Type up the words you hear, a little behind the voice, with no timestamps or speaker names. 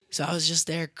So I was just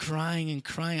there crying and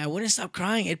crying. I wouldn't stop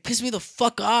crying. It pissed me the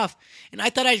fuck off. And I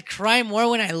thought I'd cry more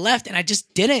when I left, and I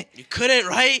just didn't. You couldn't,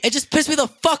 right? It just pissed me the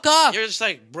fuck off. You're just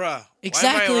like, bruh,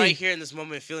 Exactly. why am I right here in this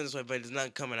moment feeling this way, but it's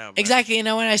not coming out, bro? Exactly. And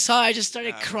then when I saw it, I just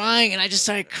started crying, and I just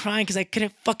started crying because I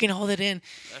couldn't fucking hold it in.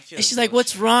 And she's like,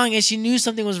 what's wrong? And she knew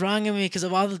something was wrong in me because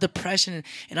of all the depression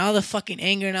and all the fucking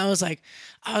anger. And I was like,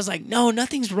 no,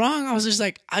 nothing's wrong. I was just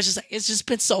like, it's just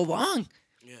been so long.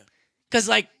 Yeah. Because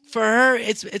like for her,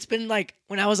 it's been like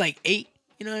when I was like 8.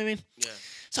 You know what I mean? Yeah.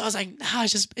 So I was like, nah,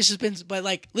 it's just been, but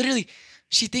like literally,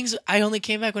 she thinks I only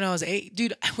came back when I was 8.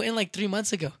 Dude, I went like 3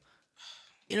 months ago.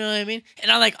 You know what I mean?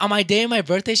 And I like on my day of my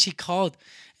birthday, she called,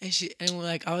 and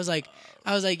I was like,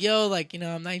 yo, like, you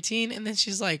know, I'm 19, and then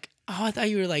she's like, oh, I thought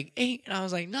you were like 8, and I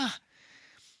was like, nah.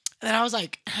 And then I was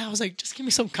like, just give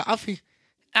me some coffee.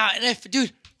 And if,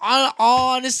 dude, all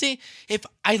honesty, if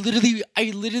I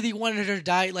literally wanted her to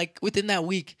die like within that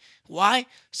week. Why?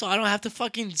 So I don't have to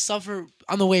fucking suffer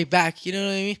on the way back. You know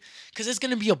what I mean? Because it's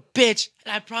gonna be a bitch,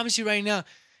 and I promise you right now,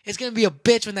 it's going to be a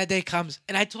bitch when that day comes.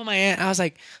 And I told my aunt, I was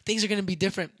like, things are going to be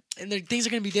different. And things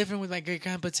are going to be different with my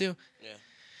great-grandpa, too. Yeah.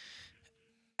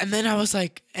 And then I was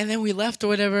like, and then we left or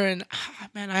whatever. And,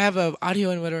 man, I have an audio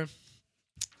and whatever.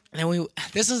 And then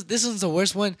this was the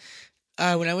worst one.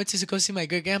 When I went to go see my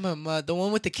great-grandma, the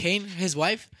one with the cane, his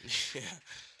wife. Yeah.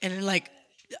 And then, like,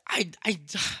 I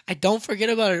don't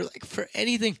forget about her, like, for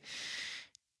anything.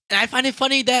 And I find it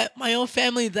funny that my own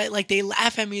family, that like they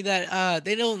laugh at me, that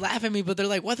they don't laugh at me, but they're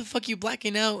like, "What the fuck you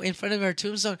blacking out in front of our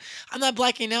tombstone?" I'm not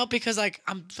blacking out because like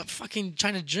I'm fucking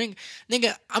trying to drink,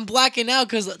 nigga. I'm blacking out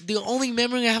because the only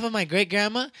memory I have of my great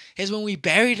grandma is when we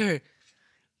buried her.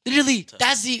 Literally,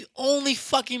 that's the only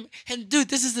fucking. And dude,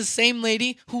 this is the same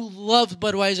lady who loved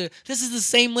Budweiser. This is the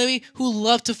same lady who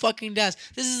loved to fucking dance.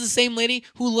 This is the same lady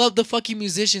who loved the fucking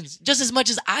musicians just as much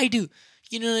as I do.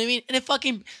 You know what I mean? And it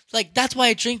fucking, like, that's why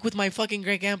I drink with my fucking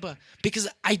great-grandpa. Because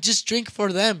I just drink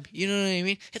for them. You know what I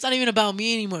mean? It's not even about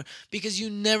me anymore. Because you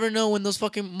never know when those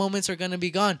fucking moments are gonna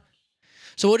be gone.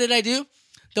 So what did I do?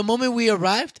 The moment we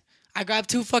arrived, I grabbed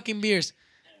 2 fucking beers.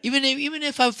 Even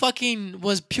if I fucking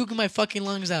was puking my fucking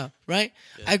lungs out, right?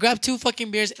 Yeah. I grabbed 2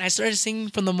 fucking beers and I started singing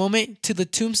from the moment to the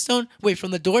tombstone. Wait,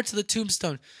 from the door to the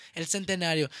tombstone. El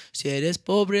Centenario. Si eres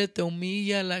pobre, te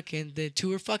humilla la gente.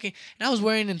 To her fucking. And I was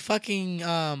wearing in fucking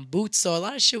boots, so a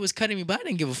lot of shit was cutting me, but I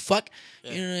didn't give a fuck.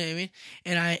 Yeah. You know what I mean?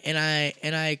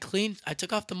 And I cleaned. I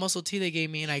took off the muscle tee they gave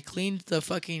me, and I cleaned the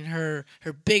fucking her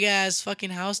big ass fucking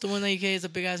house. The one that you gave is a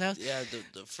big ass house. Yeah,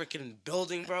 the freaking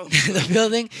building, bro. The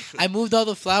building. I moved all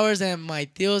the flowers that my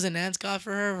tios and aunts got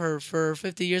for her for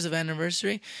 50 years of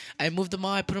anniversary. I moved them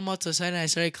all. I put them all to the side, and I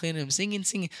started cleaning them,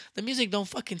 singing. The music don't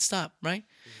fucking stop, right?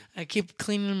 I keep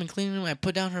cleaning them. I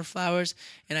put down her flowers,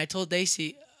 and I told I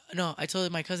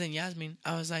told my cousin Yasmin,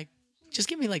 I was like, just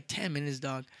give me like 10 minutes,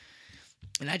 dog.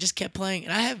 And I just kept playing,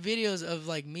 and I have videos of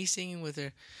like me singing with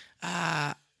her.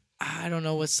 I don't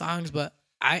know what songs, but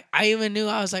I even knew,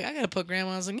 I was like, I gotta put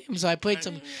grandma's on game. So I put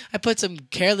some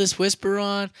Careless Whisper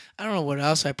on. I don't know what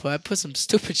else I put. I put some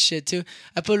stupid shit too.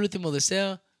 I put Último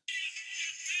Deseo.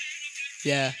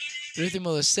 Yeah,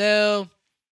 Último Deseo.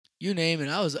 You name it.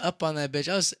 I was up on that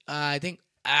bitch. I think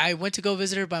I went to go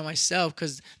visit her by myself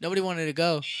because nobody wanted to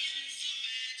go.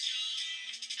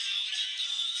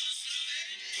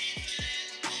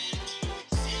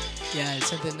 Yeah, El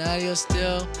Centenario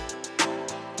still.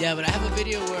 Yeah, but I have a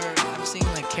video where I'm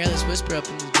singing like Careless Whisper up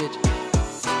in this bitch.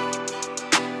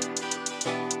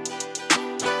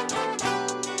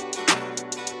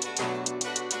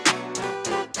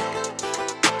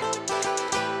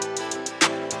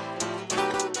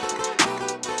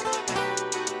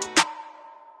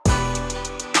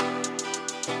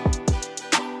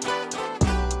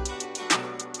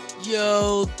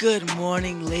 Yo, good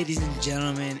morning, ladies and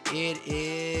gentlemen. It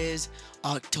is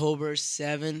October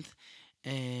 7th,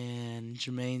 and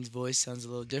Jermaine's voice sounds a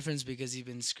little different because he's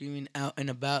been screaming out and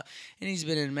about, and he's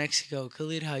been in Mexico.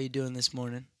 Khalid, how you doing this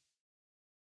morning?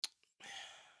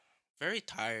 Very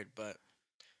tired, but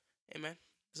hey, man,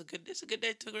 it's a good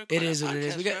day to record. It is what it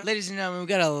is. Ladies and gentlemen, we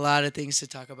got a lot of things to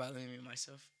talk about. Let me and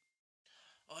myself.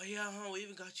 Oh yeah, we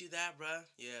even got you that, bro.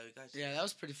 Yeah, we got you. Yeah, that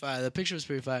was pretty fire. The picture was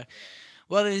pretty fire.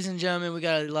 Well, ladies and gentlemen, we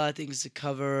got a lot of things to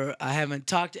cover. I haven't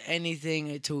talked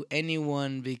anything to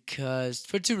anyone because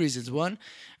for 2 reasons. One,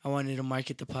 I wanted to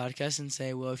market the podcast and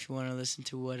say, well, if you want to listen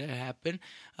to what had happened,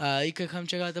 you could come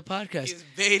check out the podcast. He's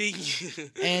baiting you.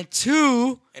 And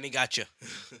 2, and he got you.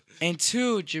 And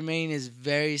 2, Jermaine is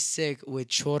very sick with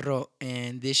chorro,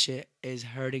 and this shit is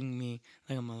hurting me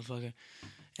like a motherfucker.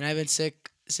 And I've been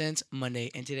sick since Monday,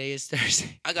 and today is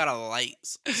Thursday. I got a light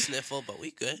sniffle, but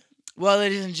we good. Well,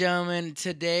 ladies and gentlemen,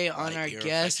 today on Like our ear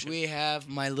guest, infection. we have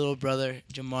my little brother,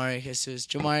 Jamari Jesus.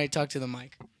 Jamari, talk to the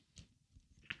mic.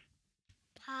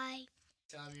 Hi,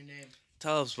 Tell him your name.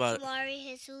 Tell us about it. Mari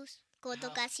Jesus Godo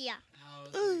How- Garcia. How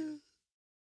old are you?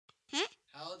 Hmm?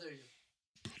 How old are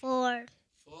you? 4.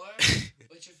 4?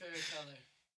 What's your favorite color?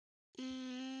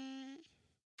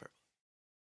 Purple.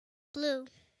 Blue.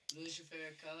 Blue is your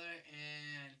favorite color,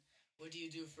 and what do you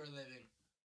do for a living?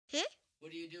 Hmm?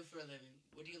 What do you do for a living?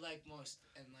 What do you like most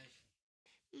in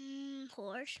life?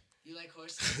 Horse. You like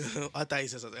horses? I thought you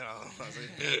said something else. I was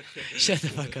like, Shut the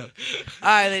fuck up. All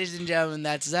right, ladies and gentlemen,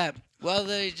 that's that. Well,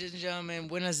 ladies and gentlemen,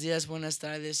 buenos dias, buenas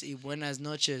tardes, y buenas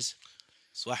noches.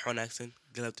 Swah one accent,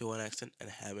 get up to one accent, and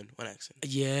having one accent.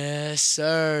 Yes,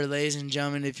 sir, ladies and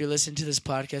gentlemen. If you're listening to this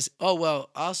podcast,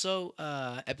 also,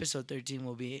 episode 13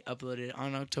 will be uploaded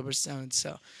on October 7th.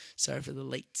 So, sorry for the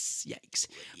late yikes.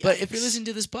 But if you're Yikes. listening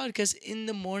to this podcast in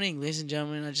the morning, ladies and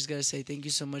gentlemen, I just gotta say thank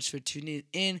you so much for tuning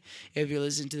in. If you're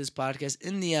listening to this podcast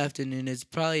in the afternoon, it's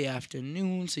probably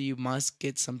afternoon, so you must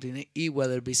get something to eat,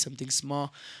 whether it be something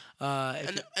small.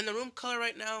 And the room color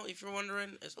right now, if you're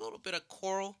wondering, is a little bit of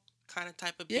coral kind of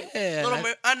type of beat. Yeah, A little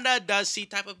more under the sea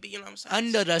type of beat, you know what I'm saying?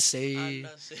 under the sea. Under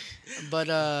the sea. But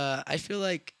I feel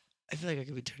like I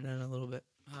could be turned down a little bit.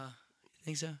 You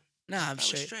think so? Nah, I'm We're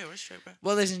straight. we're straight, bro.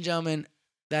 Well, ladies and gentlemen,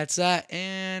 that's that.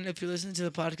 And if you're listening to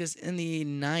the podcast in the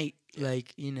night,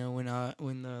 like when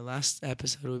the last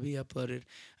episode will be uploaded,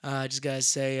 I just gotta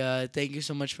say thank you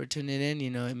so much for tuning in.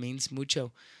 It means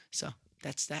mucho. So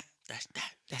that's that. That's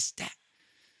that. That's that.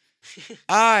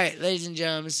 All right, ladies and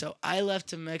gentlemen. So I left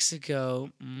to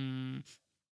Mexico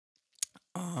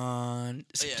on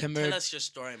September. Tell us your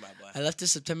story, my boy. I left in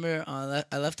September.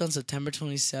 I left on September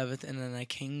 27th, and then I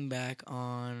came back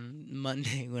on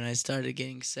Monday when I started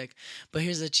getting sick. But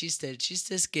here's the chiste.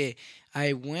 Chiste es que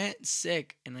I went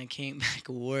sick and I came back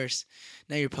worse.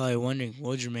 Now you're probably wondering,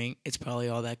 well, Jermaine, it's probably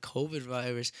all that COVID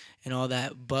virus and all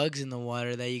that bugs in the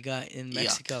water that you got in Yuck.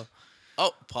 Mexico.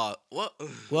 Oh, Paul. What?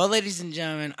 Well, ladies and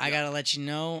gentlemen, I gotta let you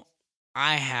know,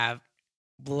 I have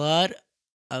blood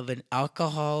of an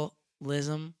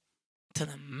alcoholism to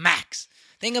the max.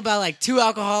 Think about like two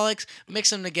alcoholics, mix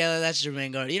them together. That's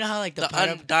Jermaine Gardner. You know how like the The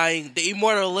powder, undying, the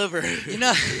immortal liver. you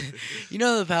know, you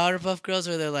know the Powder Puff Girls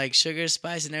where they're like sugar,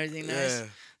 spice, and everything nice. Yeah.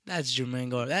 That's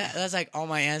Jermaine Gardner. That's like all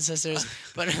my ancestors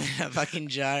put them in a fucking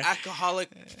jar.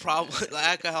 Alcoholic problem, like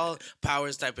alcohol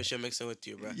powers type of shit mixing with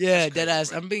you, bro. Yeah, That's dead crazy, ass.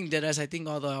 bro. I'm being dead ass. I think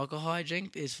all the alcohol I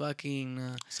drink is fucking.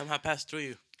 Somehow passed through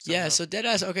you. Yeah, Somehow. so dead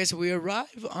ass. Okay, so we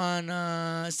arrive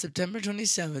on September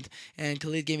 27th, and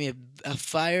Khalid gave me a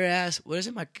fire ass. What is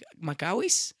it,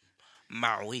 Macawis?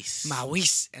 Maurice.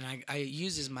 Mawis, and I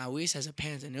used this Mawis as a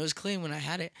pants, and it was clean when I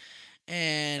had it,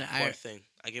 and Poor I thing.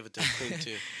 I give it to clean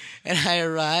too. and I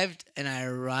arrived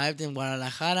in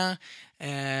Guadalajara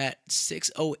at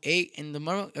 6:08 in the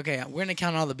morning. Okay, we're gonna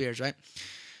count all the beers, right?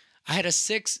 I had a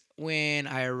 6 when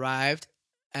I arrived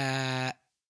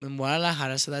in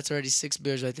Guadalajara, so that's already 6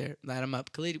 beers right there. Light them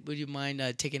up. Khalid, would you mind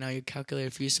taking out your calculator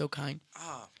if you're so kind?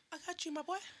 Oh, I got you, my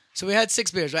boy. So we had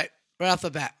 6 beers, right? Right off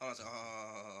the bat. Oh,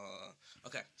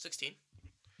 okay, 16.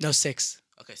 No, 6.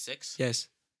 Okay, 6. Yes.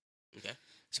 Okay.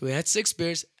 So we had 6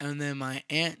 beers, and then my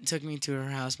aunt took me to her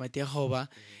house, my tia Joba,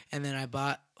 and then I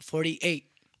bought 48.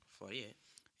 48.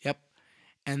 Yep.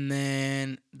 And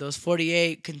then those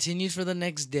 48 continued for the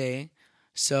next day.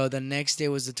 So the next day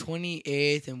was the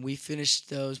 28th, and we finished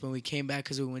those when we came back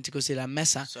because we went to go see La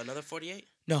Mesa. So another 48?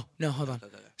 No, hold on.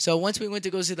 Okay. So once we went to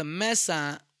go see the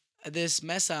Mesa, this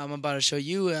Mesa I'm about to show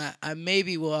you, I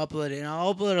maybe will upload it. And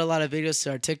I'll upload a lot of videos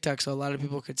to our TikTok so a lot of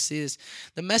people could see this.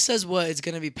 The Mesa is what is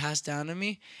going to be passed down to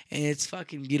me, and it's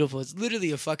fucking beautiful. It's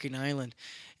literally a fucking island.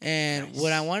 And Nice.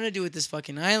 what I want to do with this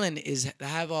fucking island is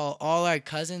have all our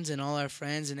cousins and all our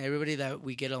friends and everybody that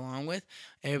we get along with,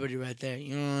 everybody right there.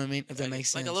 You know what I mean? If that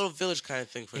makes sense. Like a little village kind of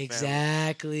thing for family.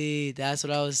 Exactly. That's what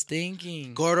I was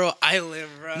thinking. Gordo Island,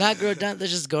 bro. Not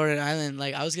just Gordon Island.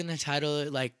 Like I was gonna title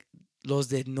it like Los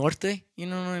del Norte. You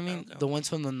know what I mean? Okay. The ones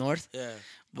from the north. Yeah.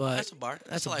 But That's a bar.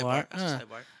 that's a light bar. That's a Huh. slight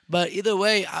bar. But either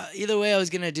way, I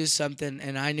was gonna do something,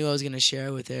 and I knew I was gonna share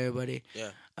it with everybody. Yeah.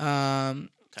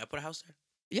 Um. Can I put a house there?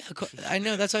 Yeah, I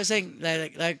know. That's what I was saying.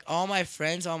 Like all my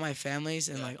friends, all my families,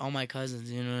 and Yeah. like all my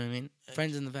cousins. You know what I mean? Yeah.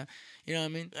 Friends in the family. You know what I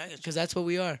mean? Yeah, I get you. Because that's what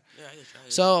we are. Yeah, I get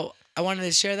you. So I wanted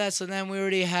to share that. So then we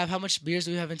already have how much beers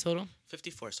do we have in total?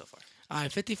 54 so far. All right,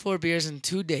 54 beers in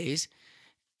 2 days.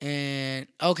 And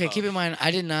okay, keep in mind,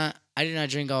 I did not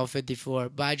drink all 54,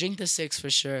 but I drank the 6 for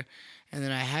sure. And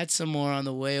then I had some more on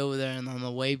the way over there and on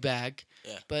the way back.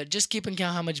 Yeah. But just keep in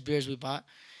count how much beers we bought.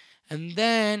 And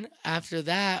then after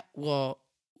that, well,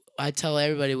 I tell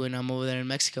everybody when I'm over there in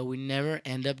Mexico, we never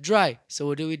end up dry. So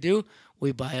what do?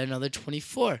 We buy another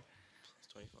 24. Plus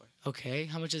 24. Okay,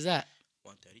 how much is that?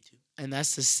 132. And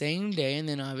that's the same day, and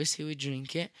then obviously we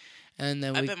drink it, and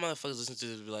then I we. bet motherfuckers listen to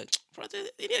this and be like, bro, they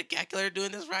need a calculator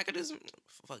doing this racket.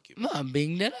 Fuck you. No, I'm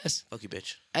being dead ass. Fuck you,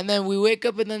 bitch. And then we wake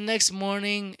up in the next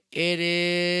morning. It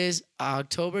is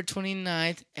October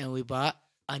 29th, and we bought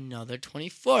another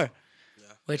 24. Yeah.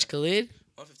 Which, Khalid?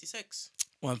 156.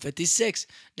 156.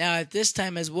 Now, at this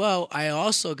time as well, I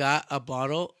also got a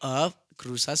bottle of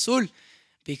Cruz Azul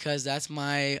because that's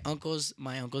my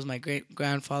great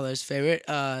grandfather's favorite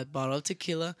bottle of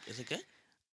tequila. Is it good?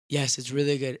 Yes, it's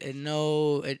really good. And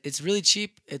it's really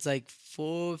cheap. It's like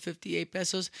 458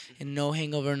 pesos and no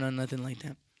hangover, no nothing like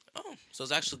that. Oh, so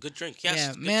it's actually a good drink. Yes,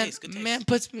 Yeah, good man, taste, good taste. man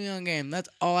puts me on game. That's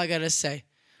all I gotta say,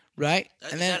 right?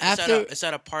 Is And then that- after, is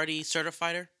that a party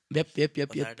certifier? yep.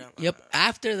 that down?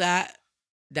 After that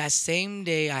same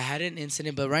day, I had an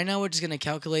incident. But right now, we're just gonna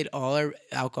calculate all our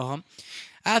alcohol.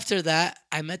 After that,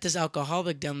 I met this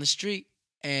alcoholic down the street,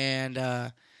 and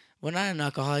well, not an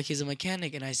alcoholic. He's a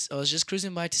mechanic, and I was just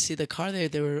cruising by to see the car they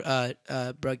were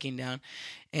breaking down,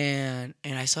 and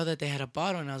I saw that they had a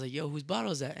bottle, and I was like, "Yo, whose bottle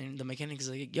is that?" And the mechanic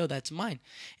is like, "Yo, that's mine."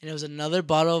 And it was another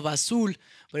bottle of Azul,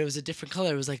 but it was a different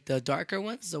color. It was like the darker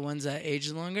ones, the ones that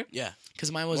aged longer. Yeah.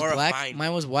 Because mine was More black, refined.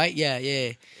 mine was white. Yeah.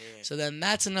 Yeah. So then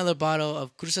that's another bottle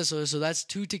of Cruz Azul. So that's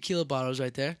 2 tequila bottles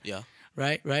right there. Yeah.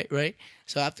 Right.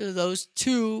 So after those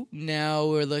 2, now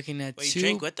we're looking at Wait, 2. you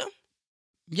drank with them?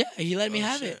 Yeah, he let me Oh,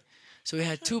 have shit. it. So we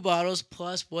had 2 bottles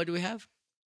plus what do we have?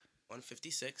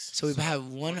 156. So we have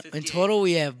one in 158. total.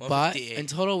 We have bought 158. in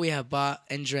total. We have bought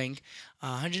and drank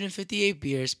 158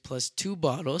 beers plus 2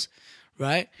 bottles,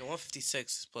 right? No,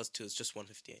 156 plus 2 is just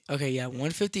 158. Okay, yeah,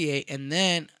 158, and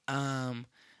then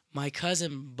my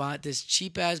cousin bought this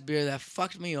cheap ass beer that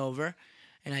fucked me over,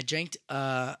 and I drank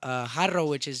a jarro,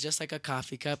 which is just like a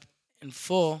coffee cup in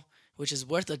full, which is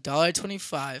worth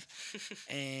 $1.25,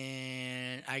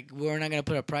 and we're not gonna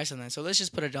put a price on that, so let's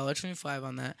just put $1.25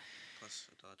 on that. Plus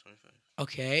 $1.25.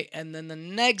 Okay, and then the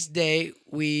next day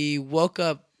we woke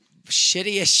up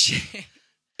shitty as shit.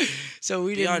 So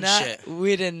we Beyond shit.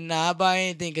 did not buy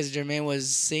anything because Jermaine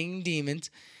was singing demons.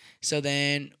 So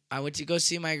then I went to go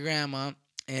see my grandma,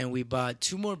 and we bought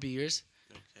 2 more beers.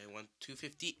 Okay,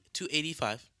 250,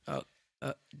 285.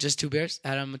 Just 2 beers.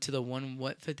 Add them to the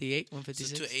 58, So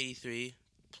 156. 283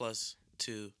 plus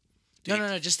 2.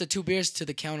 No, just the 2 beers to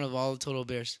the count of all the total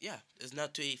beers. Yeah, it's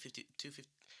not 250.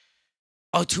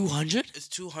 Oh, 200? It's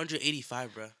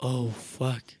 285, bro. Oh,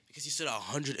 fuck. Because you said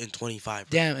 125.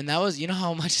 Bro. Damn, and that was, you know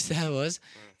how much that was?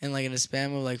 In like in a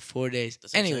span of like 4 days.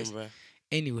 That's what I'm Anyways. saying, bro.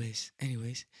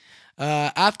 Anyways.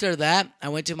 After that, I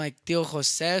went to my tío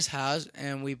Jose's house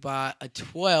and we bought a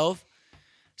 12.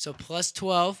 So plus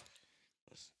 12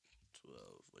 12,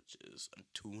 which is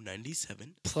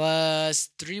 297. plus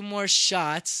 3 more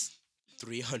shots.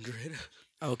 300.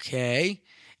 Okay.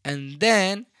 And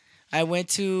then I went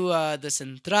to the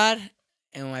Central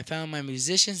and I found my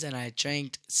musicians and I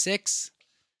drank 6.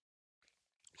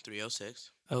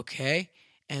 306. Okay.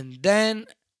 And then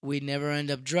we never end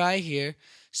up dry here.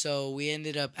 So we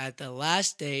ended up at the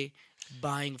last day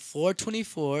buying 4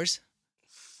 24s.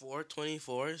 4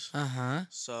 24s. Uh-huh.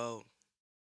 So.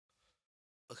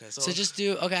 Okay, so. So just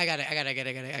do. Okay, I got it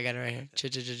right here.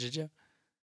 Chill.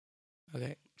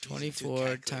 Okay,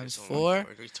 24 times 4,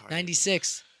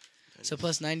 96. So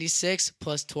plus 96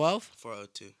 plus 12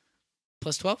 402.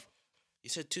 plus 12. You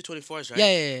said 2 24s, right?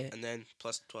 Yeah. And then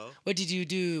plus 12. What did you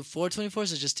do? 4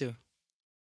 24s or just 2?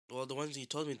 Well, the ones you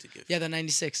told me to give. Yeah, the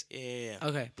 96. Yeah.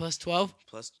 Okay, plus 12.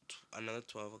 Plus another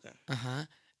 12. Okay.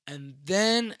 And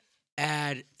then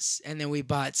and then we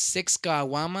bought 6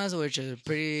 caguamas, which is So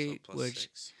pretty, plus which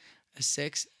 6. a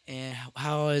 6. And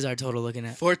how is our total looking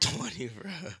at? 420,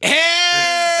 bro.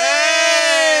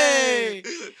 Hey!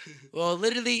 Well,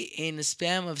 literally in a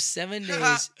span of 7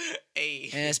 days, Hey.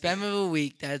 in a span of a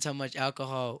week, that's how much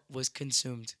alcohol was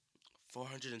consumed.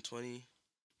 420.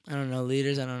 I don't know,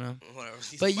 liters, I don't know. Whatever.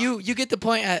 But you get the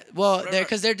point at, well, Whatever.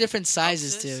 because they're different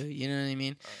sizes Ounces? too, you know what I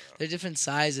mean? I don't know. They're different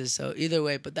sizes, so either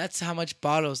way, but that's how much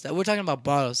bottles, that we're talking about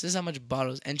bottles. This is how much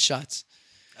bottles and shots.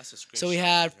 That's a screenshot. So we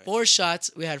had right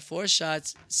 4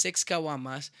 shots, 6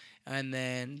 caguamas, and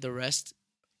then the rest,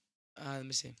 let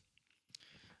me see.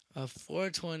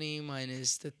 420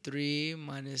 minus the 3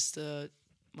 minus the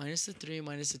 3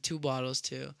 minus the 2 bottles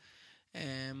too,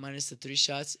 and minus the 3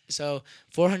 shots. So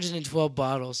 412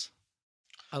 bottles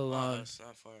Oh, alone. that's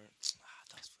not far. That's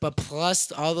far. But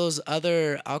plus all those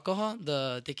other alcohol,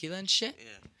 the tequila and shit.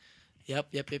 Yeah.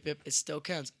 Yep. It still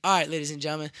counts. All right, ladies and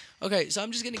gentlemen. Okay, so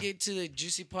I'm just gonna get to the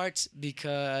juicy parts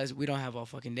because we don't have all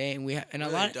fucking day, and and a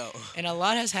Really lot don't. and a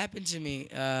lot has happened to me,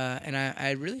 and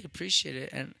I really appreciate it,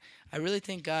 and I really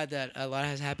thank God that a lot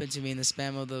has happened to me in the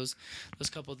span of those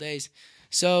couple days.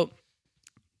 So,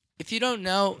 if you don't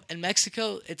know, in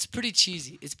Mexico, it's pretty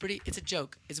cheesy. It's a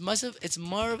joke. It's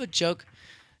more of a joke.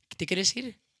 ¿Te quieres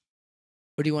ir?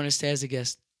 Or do you want to stay as a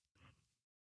guest?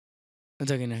 I'm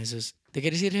talking to Jesus. ¿Te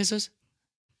quieres ir, Jesus?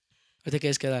 ¿O te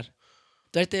quieres quedar?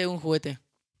 Tráete un juguete.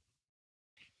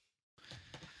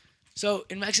 So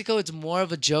in Mexico, it's more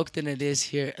of a joke than it is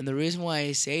here. And the reason why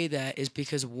I say that is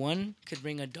because one could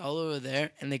bring $1 over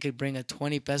there and they could bring a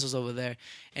 20 pesos over there.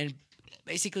 And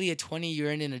basically a 20 you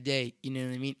earn in a day, you know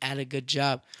what I mean, at a good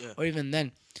job. Yeah. Or even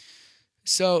then.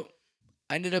 So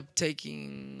I ended up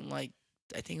taking like,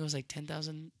 I think it was like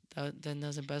 10,000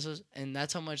 pesos. And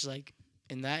that's how much like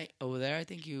in that over there, I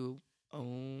think you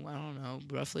owe, I don't know,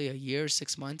 roughly a year,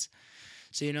 6 months.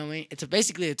 So you know what I mean? It's a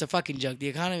fucking joke. The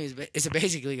economy is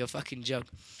basically a fucking joke.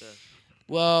 Yeah.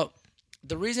 Well,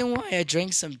 the reason why I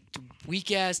drank some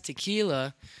weak ass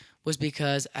tequila was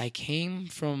because I came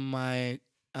from my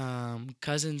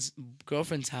cousin's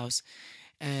girlfriend's house,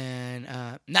 and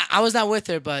I was not with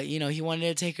her, but you know he wanted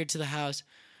to take her to the house,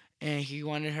 and he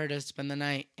wanted her to spend the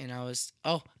night, and I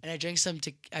drank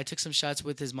I took some shots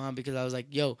with his mom because I was like,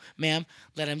 yo, ma'am,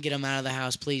 let him get him out of the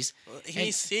house, please.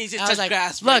 He's just I was like,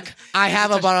 grass. look, man. I He's have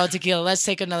a touch- bottle of tequila. Let's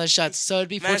take another shot. So it'd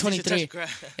be Man, he's just 423. touch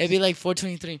grass. It'd be like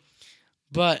 423.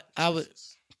 But I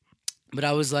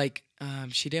was like,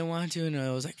 she didn't want to, and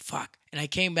I was like, fuck. And I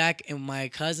came back, and my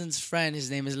cousin's friend, his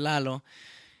name is Lalo,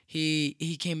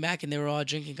 he came back, and they were all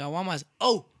drinking caguamas.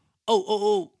 Oh.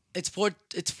 It's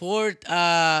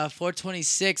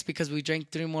 426 because we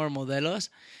drank 3 more modelos,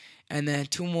 and then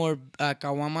 2 more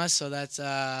caguamas. So that's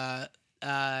 8,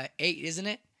 isn't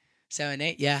it? 7,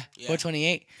 8, yeah.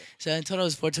 428. So in total,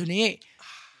 it's 428.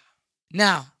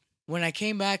 Now, when I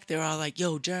came back, they were all like,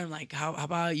 yo, Jerm, like, how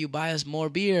about you buy us more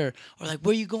beer? Or like,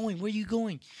 where you going?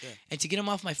 Yeah. And to get them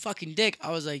off my fucking dick,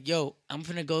 I was like, yo, I'm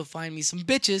finna go find me some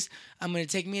bitches. I'm gonna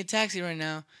take me a taxi right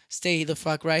now. Stay the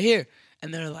fuck right here.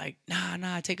 And they're like,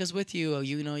 nah, take us with you.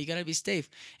 You know, you gotta be safe.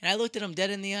 And I looked at them dead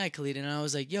in the eye, Khalid, and I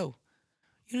was like, yo,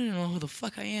 you don't even know who the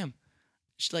fuck I am.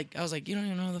 I was like, you don't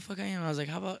even know who the fuck I am. I was like,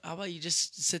 how about you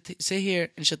just sit here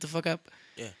and shut the fuck up?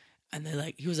 Yeah. And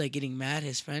he was like getting mad,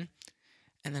 his friend.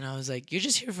 And then I was like, you're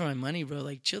just here for my money, bro.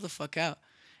 Like, chill the fuck out.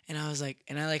 And I was like,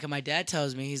 my dad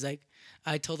tells me, he's like,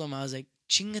 I told him, I was like,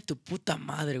 chinga tu puta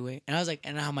madre, güey. And I was like,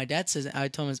 and how my dad says it, I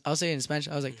told him, I'll say it in Spanish.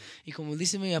 I was like, y como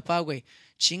dice mi papá, güey,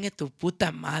 chinga tu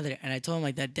puta madre. And I told him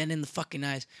like that, dead in the fucking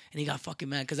eyes. And he got fucking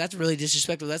mad because that's really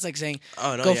disrespectful. That's like saying,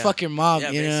 go fuck your mom.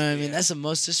 Yeah, you know what I mean? yeah. That's the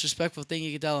most disrespectful thing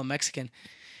you can tell a Mexican.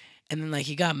 And then like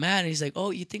he got mad and he's like, oh,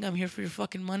 you think I'm here for your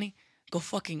fucking money? Go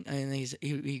fucking, and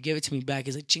he gave it to me back.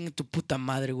 He's like, chinga tu puta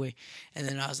madre, güey. And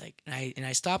then I was like, and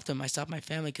I stopped him. I stopped my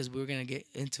family because we were going to get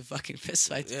into fucking fist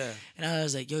fights. Yeah. And I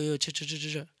was like, yo,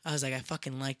 chill. I was like, I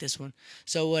fucking like this one.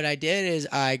 So what I did is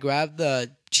I grabbed the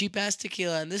cheap ass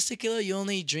tequila. And this tequila, you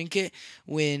only drink it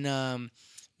when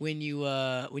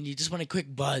you just want a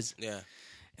quick buzz. Yeah.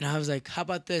 And I was like, how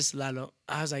about this, Lalo?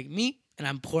 I was like, me, and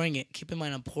I'm pouring it. Keep in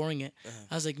mind, I'm pouring it. Uh-huh.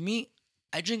 I was like, me,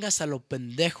 I drink hasta lo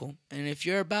pendejo. And if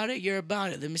you're about it, you're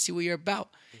about it. Let me see what you're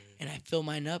about. Mm-hmm. And I fill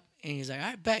mine up. And he's like, all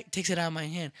right, bet. Takes it out of my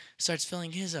hand. Starts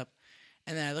filling his up.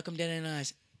 And then I look him dead in the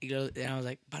eyes. And I was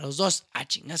like, para los dos, a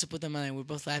chingar su puta madre. We're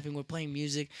both laughing. We're playing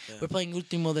music. Yeah. We're playing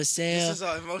Último Deseo. This is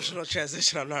an emotional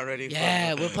transition I'm not ready for.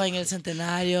 Yeah, we're playing El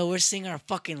Centenario. We're singing our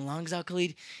fucking lungs out,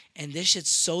 Khalid. And this shit's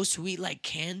so sweet like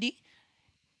candy.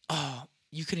 Oh,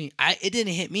 you couldn't. It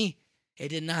didn't hit me. It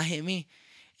did not hit me.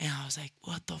 And I was like,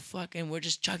 what the fuck? And we're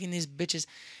just chugging these bitches.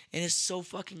 And it's so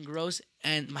fucking gross.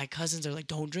 And my cousins are like,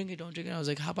 don't drink it. I was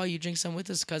like, how about you drink some with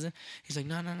us, cousin? He's like,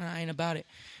 no, I ain't about it.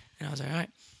 And I was like, all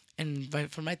right.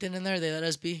 And from right then and there, they let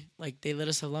us be. Like, they let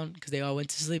us alone because they all went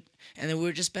to sleep. And then we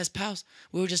were just best pals.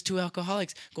 We were just 2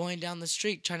 alcoholics going down the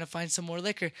street trying to find some more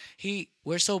liquor.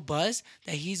 We're so buzzed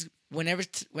that whenever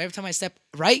time I step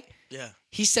right, yeah,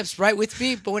 he steps right with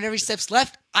me. But whenever he steps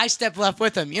left, I step left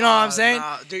with him. You know what I'm saying?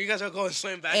 Nah. Dude, you guys are going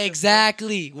swing back.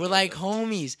 Exactly. We're like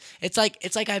homies. It's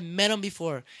like I met him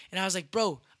before. And I was like,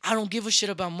 bro, I don't give a shit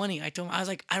about money. I was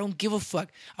like, I don't give a fuck.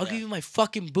 I'll give you my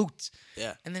fucking boots.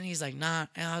 Yeah. And then he's like, nah.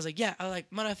 And I was like, yeah. I was like,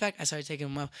 matter of fact, I started taking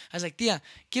them off. I was like, Tia,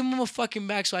 give him a fucking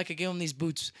bag so I could give him these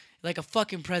boots. Like a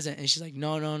fucking present. And she's like,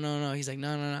 no. He's like,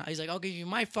 no. He's like, I'll give you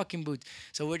my fucking boots.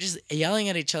 So we're just yelling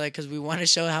at each other because we want to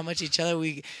show how much we care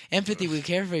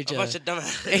for each other. A bunch of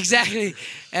dumbass. Exactly.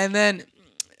 And then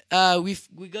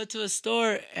we go to a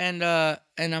store and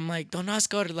I'm like, Don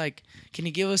Oscar, like, can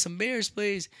you give us some beers,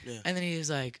 please? Yeah. And then he's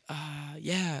like,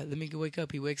 yeah, let me go wake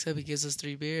up. He wakes up, he gives us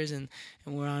 3 beers, and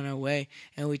we're on our way.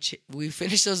 And we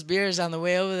finish those beers on the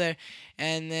way over there,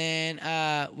 and then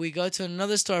we go to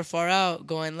another store far out,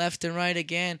 going left and right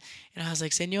again. And I was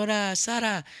like, Señora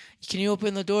Sara, can you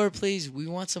open the door, please? We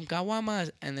want some caguamas.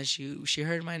 And then she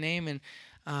heard my name, and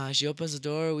she opens the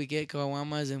door, we get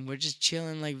caguamas, and we're just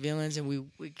chilling like villains, and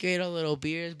we get our little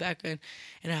beers back in.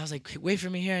 And I was like, wait for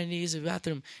me here, I need to use the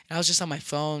bathroom. And I was just on my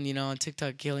phone, on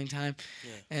TikTok, killing time.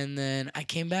 Yeah. And then I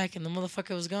came back, and the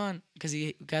motherfucker was gone because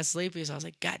he got sleepy. So I was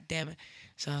like, God damn it.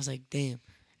 So I was like, damn.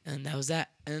 And that was that.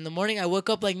 And in the morning, I woke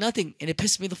up like nothing, and it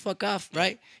pissed me the fuck off,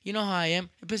 right? You know how I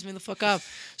am. It pissed me the fuck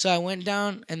off. So I went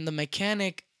down, and the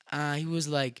mechanic, he was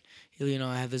like,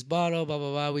 I have this bottle, blah, blah,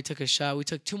 blah. We took a shot. We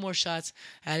took 2 more shots,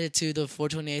 added to the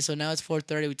 428. So now it's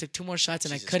 430. We took 2 more shots,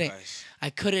 and I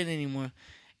couldn't anymore.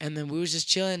 And then we was just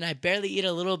chilling. I barely eat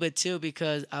a little bit too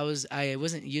because I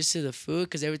wasn't used to the food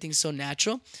because everything's so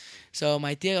natural. So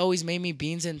my tia always made me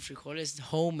beans and frijoles,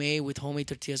 homemade with homemade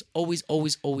tortillas. Always,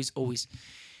 always, always, always.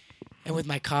 And with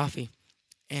my coffee.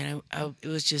 And it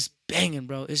was just banging,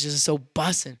 bro. It was just so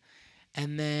busting.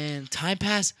 And then time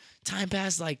passed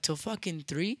like till fucking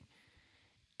 3.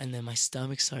 And then my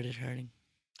stomach started hurting,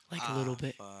 like a little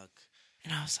bit. Fuck.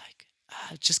 And I was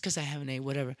like, just because I haven't ate,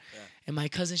 whatever. Yeah. And my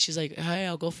cousin, she's like, hey,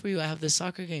 I'll go for you. I have this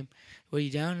soccer game. Were you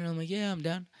down? And I'm like, yeah, I'm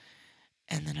down.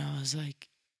 And then I was like,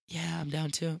 yeah, I'm down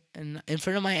too. And in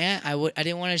front of my aunt, I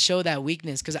didn't want to show that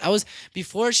weakness. Because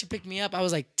before she picked me up, I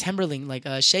was like trembling, like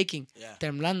shaking. Yeah.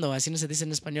 Temblando, así no se dice en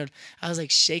español. I was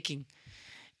like shaking.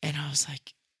 And I was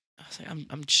like,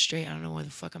 I'm straight. I don't know why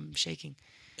the fuck I'm shaking.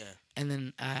 Yeah. And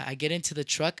then I get into the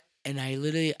truck, and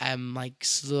I'm like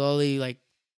slowly like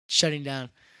shutting down.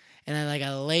 And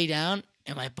I lay down,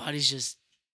 and my body's just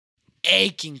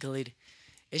aching, Khalid.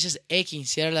 It's just aching.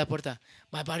 Cierra la puerta.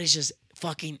 My body's just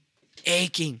fucking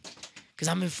aching because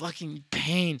I'm in fucking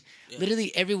pain. Yeah.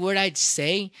 Literally every word I'd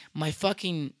say, my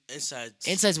fucking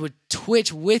insides would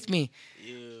twitch with me.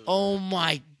 Ew. Oh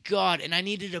my God. And I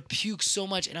needed to puke so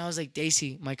much. And I was like,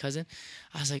 Daisy, my cousin,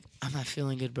 I was like, I'm not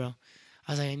feeling good, bro.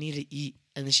 I was like, I need to eat.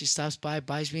 And then she stops by,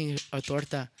 buys me a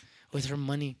torta with her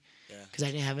money. Because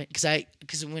I didn't have it.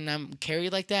 Because when I'm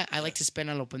carried like that, I like to spend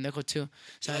a lo pendejo too.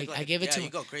 So I gave it to. You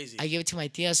go crazy. I gave it to my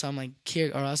tia, so I'm like,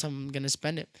 here, or else I'm gonna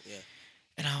spend it. Yeah.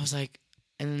 And I was like,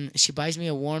 and then she buys me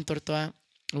a warm torta,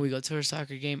 and we go to her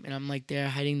soccer game, and I'm like there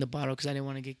hiding the bottle because I didn't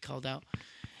want to get called out.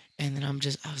 And then I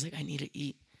was like, I need to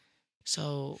eat.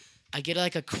 So I get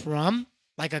like a crumb,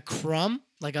 like a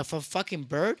fucking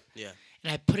bird. Yeah.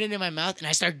 And I put it in my mouth, and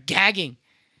I start gagging.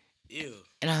 Ew.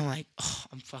 And I'm like,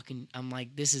 I'm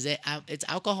like, this is it. It's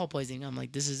alcohol poisoning. I'm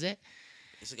like, this is it.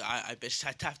 It's like, I bitch,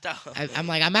 I tapped out. I'm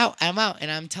like, I'm out.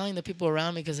 And I'm telling the people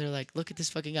around me because they're like, look at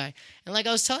this fucking guy. And like,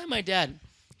 I was telling my dad,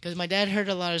 because my dad heard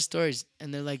a lot of stories.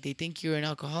 And they're like, they think you're an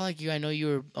alcoholic. I know you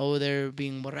were over there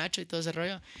being borracho y todo ese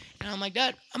rollo. And I'm like,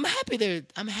 Dad, I'm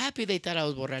happy they thought I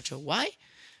was borracho. Why?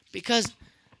 Because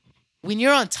when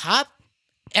you're on top,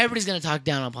 everybody's going to talk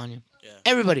down upon you. Yeah.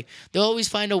 Everybody. They'll always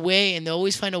find a way,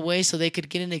 so they could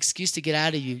get an excuse to get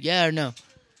out of you. Yeah or no?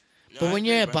 But when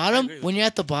you're at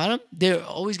the bottom, they're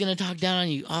always going to talk down on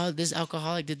you. Oh, this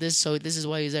alcoholic did this, so this is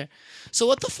why he's there. So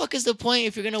what the fuck is the point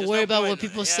if you're going to worry about what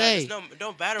people say?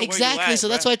 Don't matter exactly. Where you at, so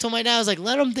that's why I told my dad, I was like,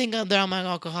 let them think that I'm an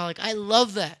alcoholic. I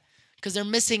love that because they're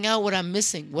missing out what I'm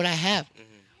missing, what I have.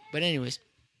 Mm-hmm. But anyways,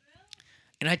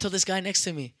 and I told this guy next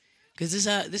to me, because this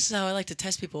is how I like to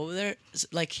test people over there.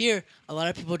 Like here, a lot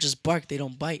of people just bark. They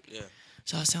don't bite. Yeah.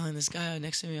 So I was telling this guy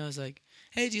next to me, I was like,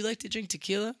 hey, do you like to drink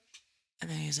tequila? And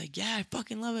then he's like, yeah, I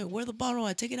fucking love it. Where the bottle?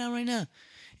 I take it out right now.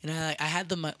 And I had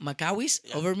the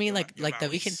macawis over me, like the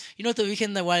Virgin. You know what the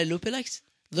Virgin de Guadalupe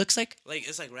looks like? Like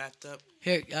it's like wrapped up.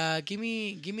 Here, give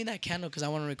me that candle because I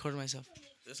want to record myself.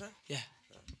 This one? Yeah.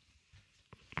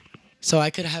 So I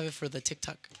could have it for the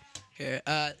TikTok. Here,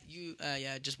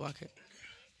 just walk it.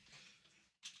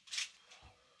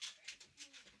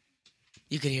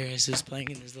 You could hear Jesus playing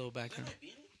in his little background.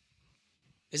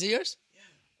 Is it yours?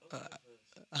 Yeah.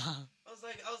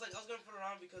 I was gonna put it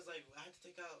on because like I had to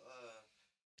take out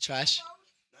trash.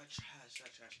 Not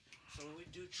trash. So when we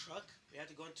do truck, we had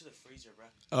to go into the freezer, bro.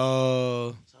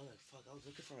 Oh. So I was like, fuck, I was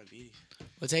looking for my beanie.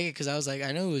 Well, take it because I was like,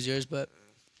 I knew it was yours, but.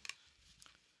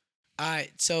 All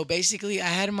right, so basically, I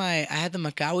had the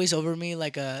macawis over me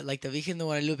like the Virgen de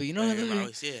Guadalupe. You know the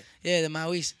Mauis, yeah. Yeah, the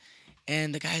Mauis.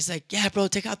 And the guy's like, yeah, bro,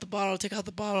 take out the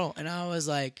bottle. And I was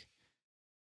like,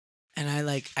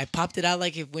 I popped it out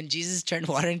like when Jesus turned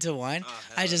water into wine.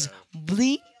 I just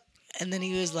blink. And then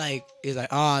he was like,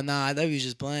 oh, nah, I thought he was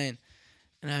just playing.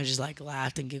 And I just like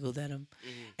laughed and giggled at him.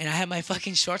 Mm-hmm. And I had my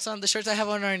fucking shorts on, the shorts I have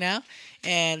on right now,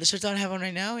 and the shorts I have on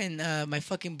right now, and my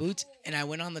fucking boots. And I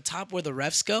went on the top where the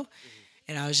refs go,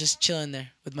 and I was just chilling there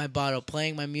with my bottle,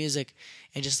 playing my music,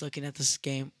 and just looking at this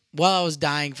game while I was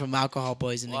dying from alcohol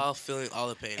poisoning. While feeling all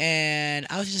the pain. And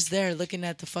I was just there looking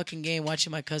at the fucking game,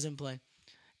 watching my cousin play.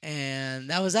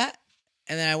 And that was that.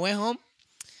 And then I went home.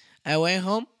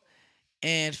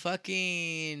 And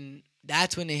fucking,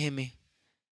 that's when it hit me.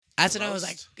 That's when I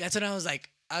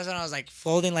was like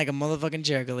folding like a motherfucking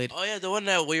Jericho lid. Oh yeah, the one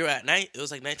that we were at night. It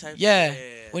was like nighttime. Yeah.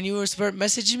 When you were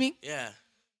messaging me, Yeah.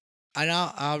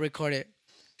 I'll record it.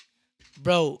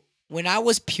 Bro, when I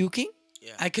was puking,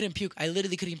 Yeah. I couldn't puke. I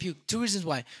literally couldn't puke. 2 reasons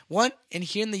why. One, and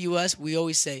here in the U.S., we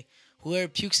always say, whoever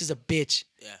pukes is a bitch.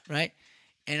 Yeah. Right?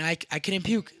 And I couldn't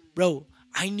puke. Bro,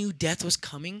 I knew death was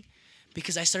coming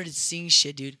because I started seeing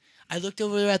shit, dude. I looked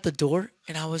over at the door,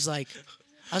 and I was like,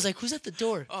 who's at the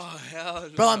door? Oh hell no.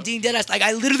 Bro, I'm being deadass. Like,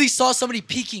 I literally saw somebody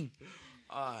peeking.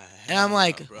 Oh, And I'm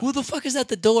like, no, bro. who the fuck is at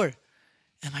the door?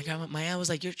 And my aunt was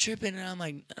like, you're tripping. And I'm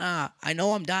like, nah, I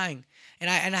know I'm dying. And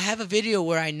I have a video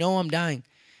where I know I'm dying.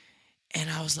 And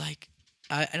I was like,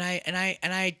 I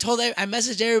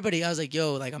messaged everybody. I was like,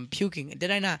 yo, like I'm puking.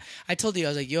 Did I not? I told you, I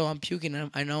was like, yo, I'm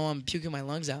puking. I know I'm puking my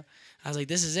lungs out. I was like,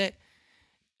 this is it.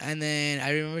 And then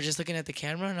I remember just looking at the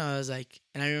camera, and I was like,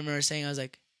 and I remember saying, I was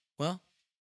like, well,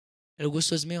 el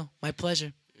gusto es mío, my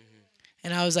pleasure.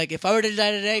 And I was like, if I were to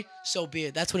die today, so be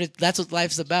it. That's what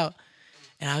life's about.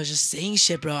 And I was just saying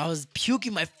shit, bro. I was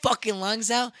puking my fucking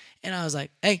lungs out, and I was like,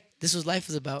 hey, this is what life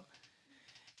is about.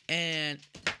 And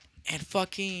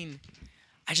fucking,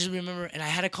 I just remember, and I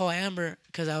had to call Amber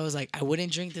because I was like, I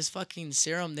wouldn't drink this fucking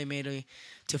serum they made me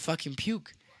to fucking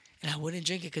puke, and I wouldn't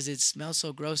drink it because it smells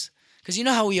so gross. Because you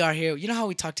know how we are here. You know how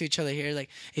we talk to each other here.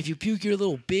 Like, if you puke, you're a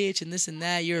little bitch and this and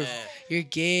that. You're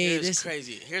gay. Here's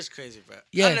crazy, bro.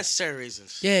 Yeah. Unnecessary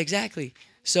reasons. Yeah, exactly.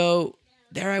 So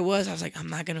there I was. I was like, I'm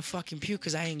not going to fucking puke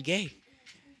because I ain't gay.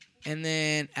 And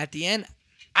then at the end,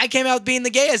 I came out being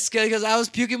the gayest because I was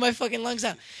puking my fucking lungs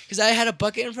out. Because I had a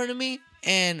bucket in front of me,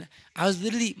 and I was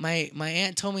literally, my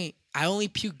aunt told me, I only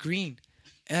puke green.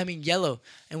 I mean yellow.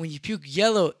 And when you puke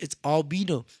yellow, it's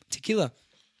albino, tequila.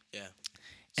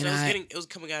 So And it was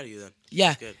coming out of you then.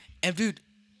 Yeah. Good. And dude,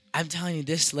 I'm telling you,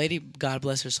 this lady, God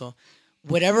bless her soul,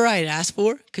 whatever I'd ask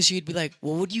for, because she'd be like,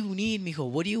 well, what do you need, mijo?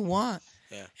 What do you want?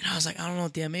 Yeah. And I was like, I don't know,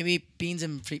 tia, maybe beans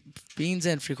and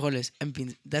frijoles. And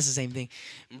beans, that's the same thing.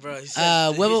 Bro, he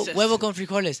said, Huevo con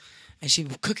frijoles. And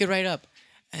she'd cook it right up.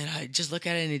 And I just look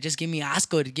at it, and it just gave me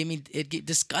asco. It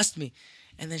disgust me.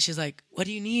 And then she's like, what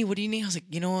do you need? What do you need? I was like,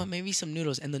 you know what? Maybe some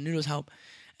noodles. And the noodles help.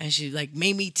 And she like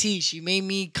made me tea. She made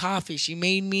me coffee. She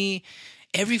made me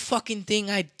every fucking thing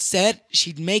I said.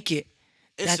 She'd make it.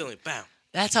 Instantly, bam.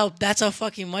 That's how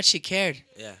fucking much she cared.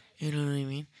 Yeah. You know what I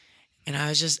mean? And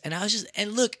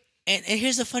look, and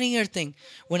here's the funnier thing.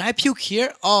 When I puke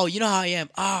here, oh, you know how I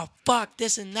am. Oh, fuck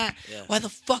this and that. Yeah. Why the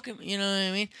fuck? You know what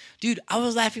I mean? Dude, I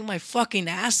was laughing my fucking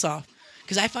ass off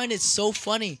because I find it so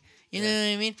funny. You know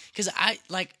what I mean? Because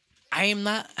I am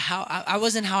not how I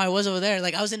wasn't how I was over there.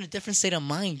 Like, I was in a different state of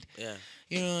mind. Yeah.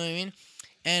 You know what I mean?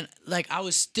 And like, I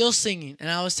was still singing, and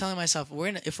I was telling myself, if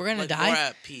we're gonna Like die, more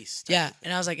at peace. yeah.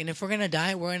 And I was like, and if we're gonna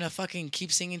die, we're gonna fucking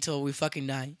keep singing till we fucking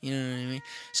die. You know what I mean?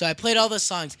 So I played all the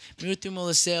songs: Mi último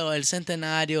deseo, El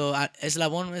centenario,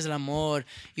 Eslabón es el amor,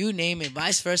 you name it.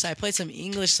 Vice versa. I played some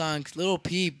English songs, Little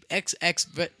Peep, XX,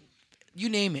 but you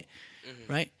name it,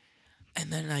 right?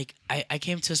 And then like, I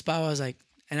came to a spot where I was like.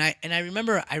 And I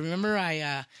remember I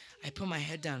put my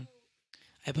head down.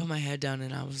 I put my head down,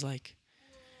 and I was like,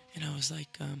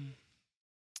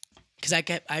 because I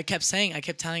kept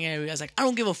telling everybody, I was like, I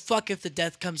don't give a fuck if the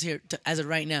death comes here as of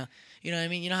right now. You know what I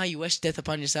mean? You know how you wish death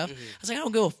upon yourself? I was like, I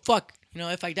don't give a fuck. You know,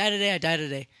 if I die today, I die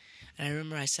today. And I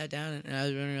remember I sat down, and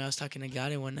I was talking to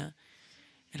God and whatnot.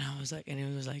 And I was like, and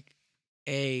it was like,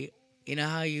 hey, you know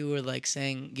how you were like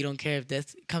saying you don't care if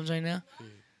death comes right now?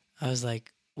 I was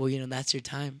like, well, you know, that's your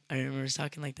time. I remember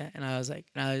talking like that. And I was like,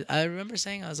 I remember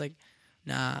saying, I was like,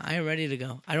 nah, I ain't ready to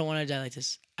go. I don't want to die like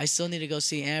this. I still need to go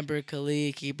see Amber,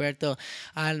 Khalid, Gilberto,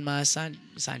 Alma,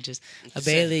 Sanchez,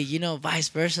 Bailey, you know, vice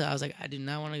versa. I was like, I do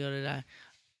not want to go to die.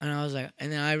 And I was like,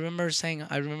 and then I remember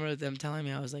them telling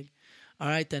me, I was like, all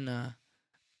right, then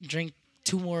drink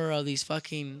 2 more of these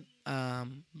fucking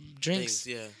drinks.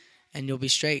 Yeah. And you'll be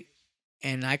straight.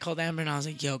 And I called Amber, and I was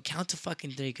like, yo, count to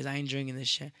fucking 3 because I ain't drinking this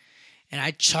shit. And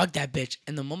I chugged that bitch.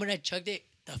 And the moment I chugged it,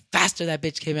 the faster that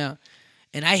bitch came out.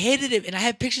 And I hated it. And I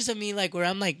had pictures of me like where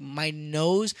I'm like my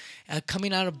nose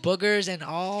coming out of boogers and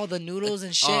all the noodles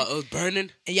and shit. Oh, it was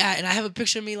burning? Yeah, and I have a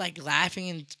picture of me like laughing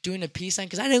and doing a peace sign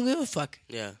because I didn't give a fuck.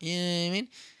 Yeah. You know what I mean?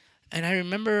 And I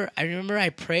remember I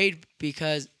prayed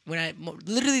because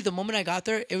literally the moment I got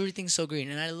there, everything's so green,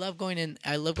 and I love going in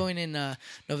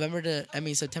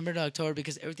September to October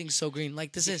because everything's so green.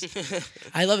 Like this is,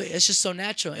 I love it. It's just so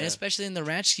natural, and especially in the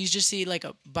ranch, you just see like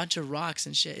a bunch of rocks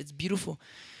and shit. It's beautiful.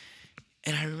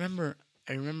 And I remember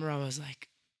I was like,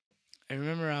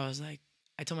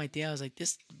 I told my tia, I was like,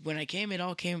 this when I came,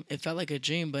 it felt like a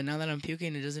dream, but now that I'm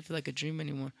puking, it doesn't feel like a dream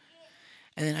anymore.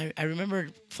 And then I remember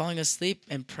falling asleep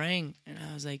and praying, and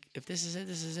I was like, if this is it,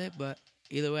 this is it. But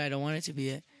either way, I don't want it to be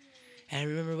it. And I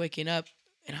remember waking up,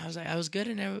 and I was like, I was good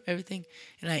and everything.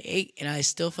 And I ate, and I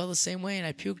still felt the same way, and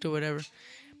I puked or whatever.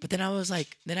 But then I was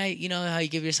like, you know how you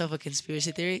give yourself a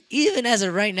conspiracy theory? Even as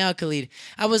of right now, Khalid,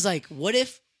 I was like, what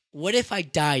if I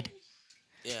died?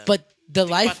 Yeah. But the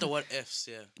Think life. about the what ifs,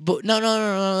 yeah. But no.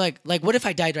 Like, what if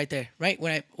I died right there, right?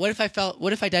 What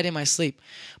if I died in my sleep?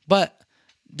 But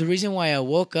the reason why I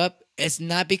woke up, it's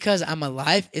not because I'm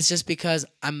alive. It's just because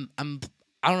I don't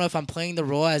know if I'm playing the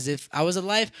role as if I was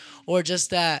alive, or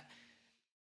just that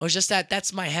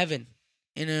that's my heaven.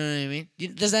 You know what I mean?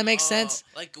 Does that make sense?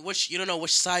 Like you don't know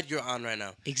which side you're on right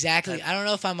now. Exactly. I don't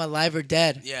know if I'm alive or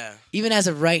dead. Yeah. Even as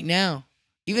of right now,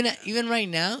 even right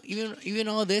now, even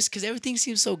all this, because everything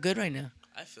seems so good right now.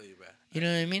 I feel you, bro. You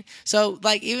know what I mean? So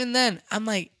like even then, I'm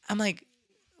like.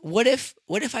 What if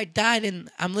I died and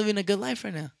I'm living a good life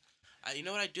right now? You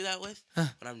know what I do that with? Huh.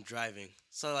 When I'm driving.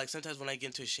 So like sometimes when I get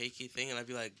into a shaky thing and I'd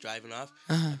be like driving off,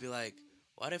 Uh-huh. I'd be like,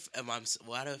 what if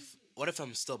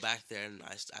I'm still back there and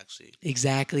I actually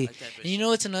Exactly. Like that And you know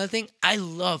what's another thing? I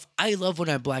love when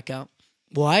I black out.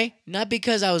 Why? Not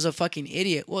because I was a fucking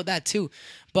idiot. Well, that too.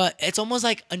 But it's almost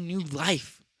like a new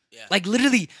life. Yeah. Like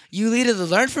literally, you either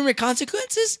learn from your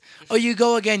consequences or you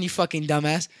go again, you fucking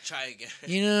dumbass. try again.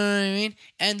 You know what I mean?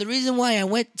 And the reason why I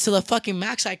went to the fucking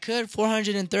max I could,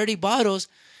 430 bottles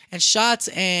and shots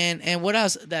and what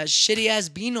else? That shitty ass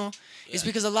Beano is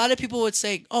because a lot of people would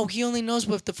say, oh, he only knows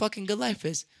what the fucking good life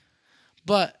is.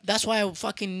 But that's why I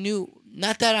fucking knew.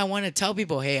 Not that I want to tell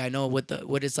people, hey, I know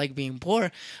what it's like being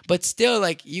poor, but still,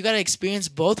 like, you gotta experience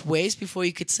both ways before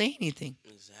you could say anything.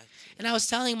 Exactly. And I was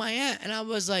telling my aunt, and I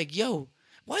was like, yo,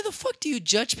 why the fuck do you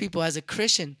judge people as a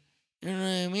Christian? You know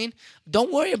what I mean?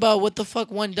 Don't worry about what the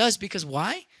fuck one does, because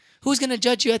why? Who's gonna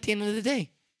judge you at the end of the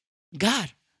day?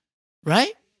 God,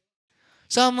 right?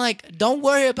 So I'm like, don't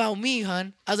worry about me,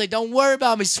 hun. I was like, don't worry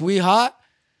about me, sweetheart.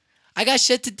 I got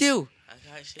shit to do.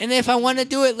 And if I want to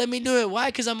do it, let me do it. Why?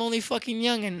 Because I'm only fucking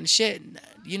young and shit.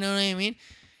 You know what I mean?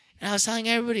 And I was telling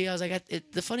everybody, I was like,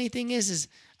 the funny thing is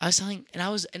I was telling, and I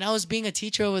was being a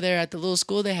teacher over there at the little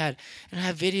school they had, and I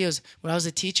have videos where I was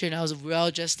a teacher and I was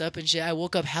all dressed up and shit. I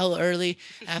woke up hell early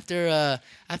after a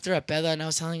peda, and I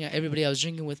was telling everybody I was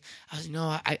drinking with, I was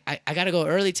I gotta go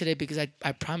early today because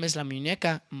I promised La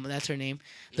Muñeca, that's her name,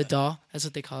 the doll, that's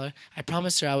what they call her. I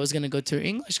promised her I was gonna go to her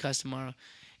English class tomorrow.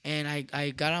 And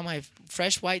I got on my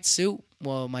fresh white suit,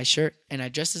 well, my shirt, and I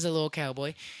dressed as a little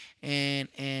cowboy, and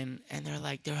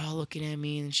they're all looking at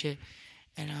me and shit,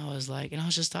 and I was like, and I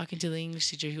was just talking to the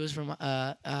English teacher. He was from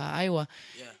Iowa,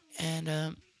 yeah, and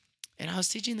I was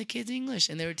teaching the kids English,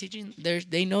 and they were teaching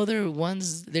they know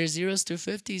their zeros through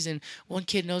 50s, and one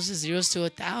kid knows the zeros to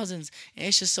 1000s, and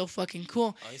it's just so fucking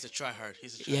cool. Oh, he's a tryhard.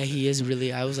 Yeah, he is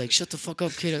really. I was like, shut the fuck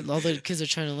up, kid. All the kids are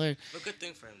trying to learn. But good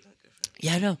thing for him.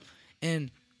 Yeah, I know, and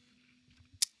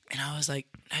I was like,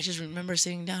 I just remember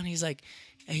sitting down. He's like,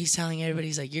 he's telling everybody,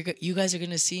 he's like, you guys are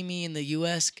going to see me in the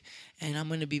U.S. and I'm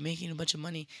going to be making a bunch of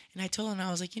money. And I told him, I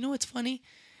was like, you know what's funny?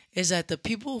 Is that the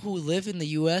people who live in the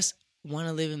U.S. want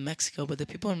to live in Mexico, but the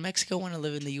people in Mexico want to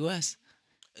live in the U.S.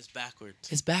 It's backwards.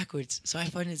 It's backwards. So I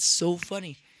find it so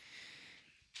funny.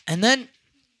 And then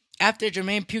after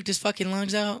Jermaine puked his fucking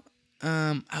lungs out,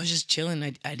 I was just chilling.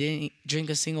 I didn't drink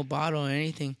a single bottle or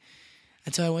anything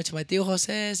until I went to my Tio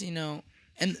Jose's, you know.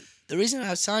 And the reason I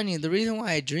was telling you, the reason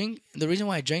why I drank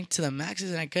to the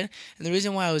maxes and I couldn't, and the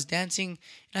reason why I was dancing,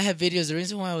 and I have videos, the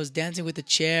reason why I was dancing with a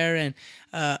chair and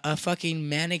a fucking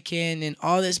mannequin and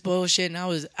all this bullshit, and I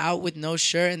was out with no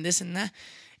shirt and this and that,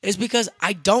 is because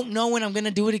I don't know when I'm going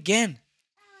to do it again.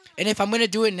 And if I'm going to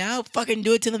do it now, fucking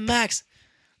do it to the max.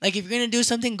 Like, if you're going to do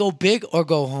something, go big or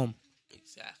go home.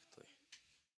 Exactly.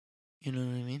 You know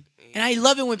what I mean? And I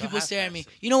love it when people stare at me.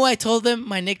 You know what I told them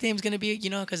my nickname's going to be? You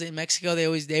know, because in Mexico, they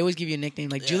always give you a nickname.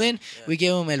 Like Julian, we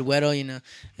give him El Güero, you know.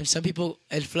 And some people,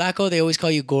 El Flaco, they always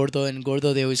call you Gordo. And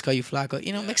Gordo, they always call you Flaco.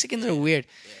 You know, Mexicans are weird.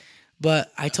 Yeah.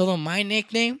 But I told them my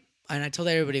nickname, and I told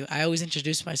everybody, I always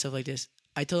introduce myself like this.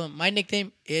 I told them my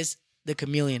nickname is the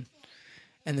Chameleon.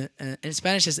 And in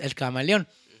Spanish, it's El Camaleón.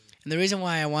 And the reason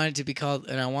why I wanted to be called,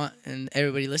 and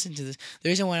everybody listen to this, the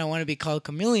reason why I want to be called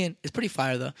Chameleon, is pretty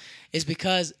fire though, is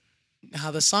because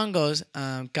how the song goes,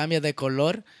 cambia de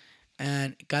color,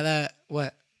 and cada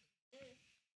what?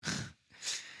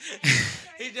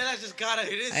 Just got it.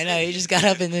 He didn't I know he just got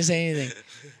up and didn't say anything.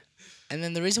 And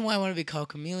then the reason why I want to be called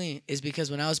chameleon is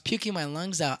because when I was puking my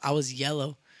lungs out, I was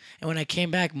yellow, and when I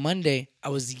came back Monday, I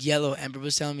was yellow. Amber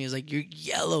was telling me, "It was like you're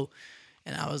yellow,"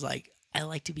 and I was like, "I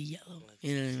like to be yellow."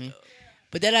 You know what I mean?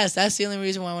 But that's the only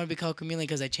reason why I want to be called chameleon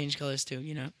because I change colors too.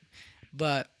 You know,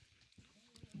 but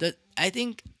I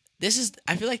think this is.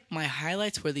 I feel like my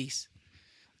highlights were these.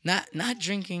 Not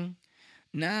drinking,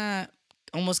 not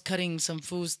almost cutting some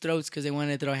fool's throats because they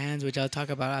wanted to throw hands, which I'll talk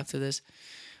about after this.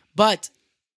 But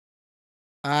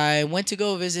I went to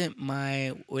go visit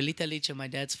my abuelita Licha, my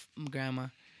dad's grandma,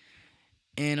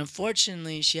 and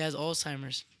unfortunately, she has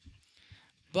Alzheimer's.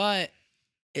 But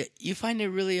you find it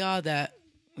really odd that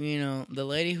the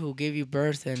lady who gave you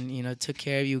birth and took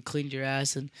care of you, cleaned your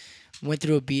ass, and went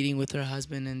through a beating with her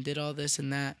husband and did all this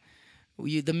and that.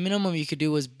 The minimum you could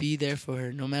do was be there for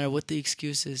her, no matter what the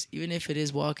excuse is, even if it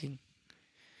is walking.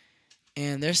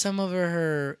 And there's some of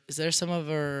her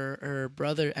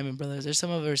brothers. There's some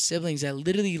of her siblings that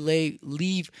literally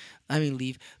literally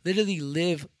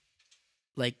live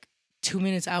like 2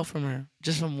 minutes out from her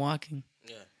just from walking.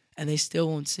 Yeah. And they still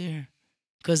won't see her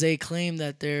because they claim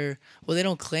that they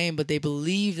don't claim, but they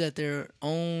believe that their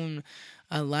own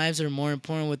lives are more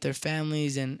important with their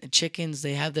families and chickens.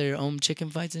 They have their own chicken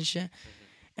fights and shit.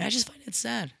 Mm-hmm. And I just find it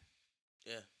sad.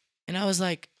 Yeah. And I was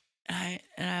like, I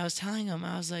was telling him,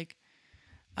 I was like,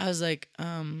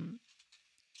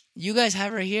 you guys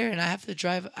have her here, and I have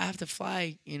to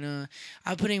fly.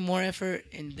 I'm putting more effort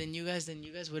than you guys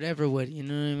would ever would. You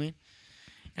know what I mean?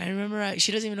 And I remember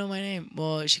she doesn't even know my name.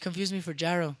 Well, she confused me for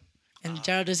Jaro, and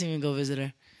Jaro doesn't even go visit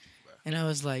her. And I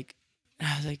was like,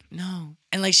 no.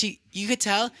 And like you could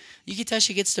tell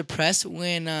she gets depressed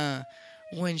when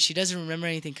she doesn't remember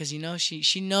anything, because she knows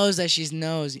that she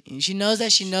knows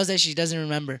that she doesn't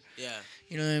remember. Yeah.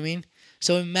 You know what I mean?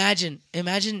 So imagine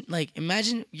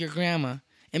your grandma.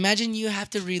 Imagine you have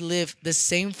to relive the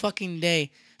same fucking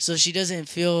day so she doesn't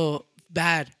feel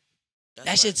bad.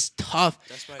 That shit's tough.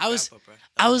 That's my I was grandpa, bro.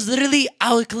 I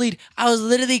was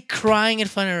literally crying in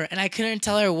front of her, and I couldn't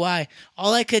tell her why.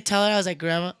 All I could tell her, I was like,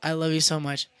 "Grandma, I love you so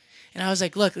much," and I was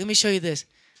like, "Look, let me show you this."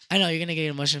 I know you're gonna get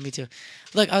emotional, me too.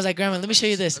 Look, I was like, "Grandma, let me show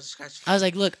you this." I was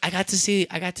like, "Look, I got to see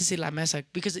La Mesa,"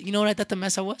 because you know what I thought the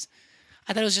Mesa was?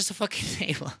 I thought it was just a fucking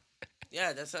table.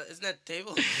 Yeah, isn't that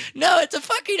table? No, it's a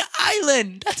fucking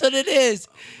island. That's what it is.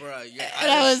 Bro,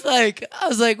 And I was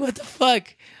like, what the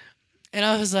fuck? And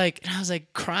I was like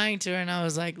crying to her, and I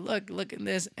was like, look at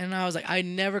this. And I was like, I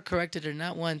never corrected her,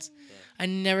 not once. Yeah. I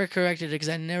never corrected her because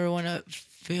I never want to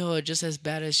feel her just as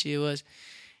bad as she was.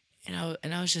 And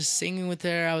I was just singing with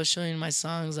her. I was showing my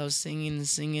songs. I was singing and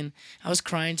singing. I was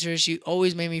crying to her. She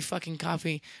always made me fucking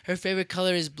coffee. Her favorite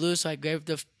color is blue, so I grabbed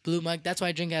the blue mug. That's why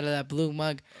I drink out of that blue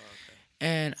mug.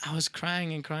 And I was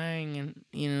crying, and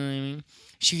you know what I mean?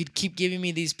 She would keep giving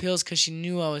me these pills because she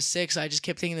knew I was sick, so I just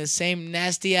kept taking the same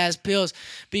nasty-ass pills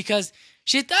because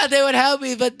she thought they would help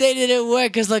me, but they didn't work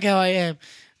because look how I am.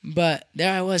 But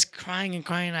there I was crying,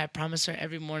 and I promised her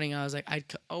every morning, I was like, I'd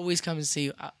always come and see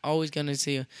you. I'm always going to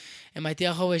see you. And my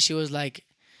tia Joe, she was like,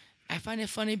 I find it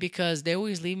funny because they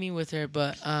always leave me with her,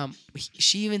 but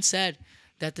she even said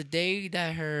that the day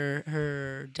that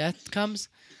her death comes,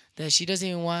 that she doesn't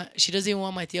even want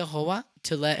my tia Joa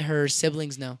to let her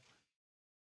siblings know.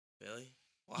 Really?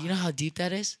 Why? You know how deep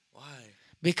that is? Why?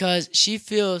 Because she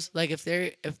feels like if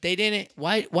they didn't,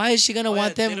 why is she gonna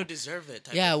want them? They don't deserve it.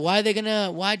 Yeah, why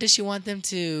does she want them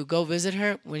to go visit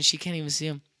her when she can't even see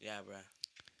them? Yeah, bro.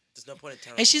 There's no point in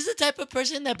telling. And she's the type of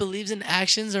person that believes in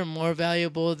actions are more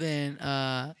valuable than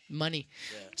money.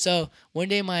 Yeah. So one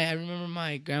day I remember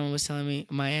my grandma was telling me,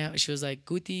 my aunt, she was like,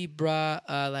 Guti brought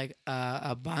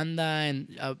a banda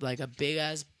and like a big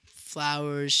ass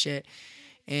flowers shit,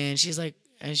 and she's like,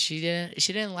 and she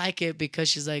didn't like it because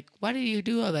she's like, why did you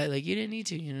do all that? Like you didn't need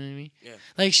to, you know what I mean? Yeah.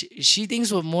 Like she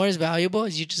thinks what more is valuable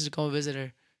is you just go visit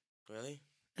her. Really?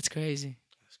 That's crazy.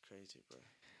 That's crazy, bro.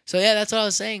 So yeah, that's what I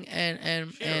was saying,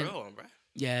 and She's a real one, bro.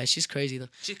 Yeah, she's crazy though.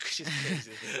 She's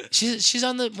crazy. she's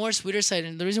on the more sweeter side,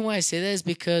 and the reason why I say that is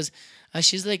because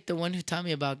she's like the one who taught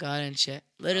me about God and shit,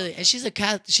 literally. Okay. And she's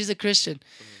a Christian,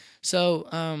 so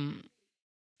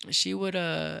she would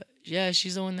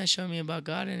she's the one that showed me about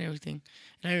God and everything.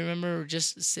 And I remember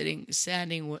just standing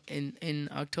in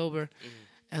October,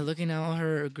 and looking at all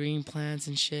her green plants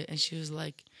and shit, and she's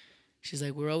like,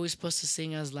 we're always supposed to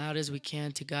sing as loud as we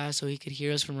can to God so He could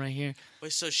hear us from right here.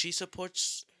 Wait, so she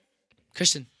supports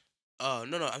Christian? No,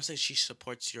 I'm saying she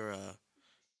supports your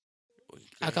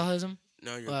alcoholism.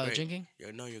 No, you're great. Drinking.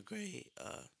 You're great.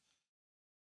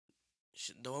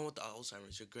 The one with the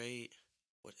Alzheimer's. Your great.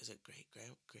 What is it? Great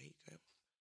great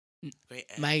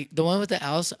aunt. The one with the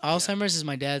Alzheimer's is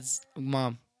my dad's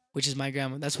mom, which is my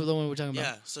grandma. That's what the one we're talking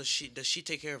about. Yeah. So does she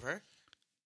take care of her?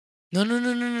 No.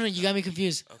 You got me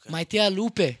confused. Okay. My tia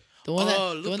Lupe, the one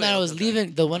Oh, the one Lupe, that I was okay.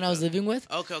 leaving, the one I was living with.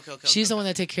 Okay. She's the okay. one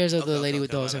that takes care of the Okay, lady okay,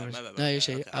 with the okay, my bad, Alzheimer's. my bad, No, my you're bad.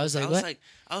 straight. Okay. I was like, what?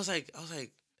 I was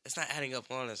like, it's not adding up.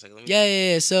 Hold on a second. Let me.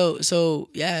 Yeah. So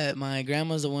yeah, my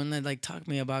grandma's the one that like taught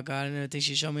me about God and everything.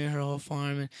 She showed me her whole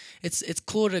farm, and it's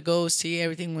cool to go see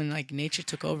everything when like nature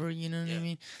took over. You know what I Yeah.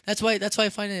 mean? That's why I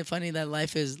find it funny that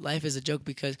life is a joke,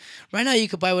 because right now you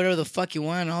could buy whatever the fuck you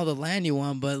want, all the land you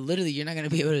want, but literally you're not gonna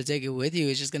be able to take it with you.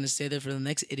 It's just gonna stay there for the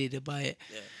next idiot to buy it.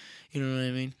 Yeah. You know what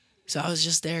I mean? So I was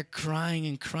just there crying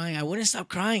and crying. I wouldn't stop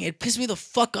crying. It pissed me the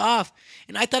fuck off.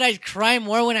 And I thought I'd cry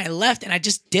more when I left, and I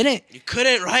just didn't. You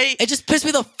couldn't, right? It just pissed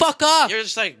me the fuck off. You're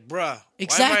just like, bruh.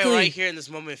 Exactly. Why am I right here in this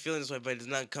moment feeling this way, but it's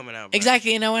not coming out? Bruh?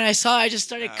 Exactly. And then when I saw it, I just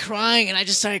started Nah, crying, bro. and I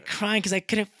just started crying because I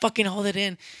couldn't fucking hold it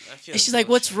in. I feel And she's like,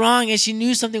 "What's wrong?" And she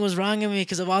knew something was wrong with me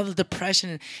because of all the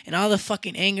depression and all the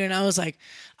fucking anger. And I was like,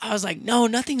 "No,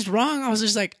 nothing's wrong." I was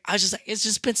just like, it's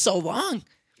just been so long.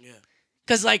 Yeah.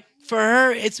 Because like for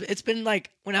her, it's been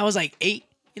like when I was like 8.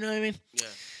 You know what I mean? Yeah.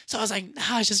 So I was like,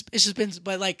 nah, it's just been,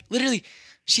 but like literally,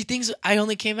 she thinks I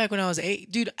only came back when I was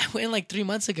 8. Dude, I went like 3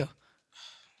 months ago.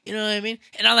 You know what I mean?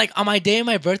 And I like on my day of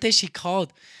my birthday, she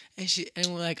called, and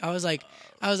like I was like,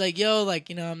 yo, like,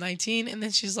 you know, I'm 19, and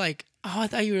then she's like, oh, I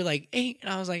thought you were like 8, and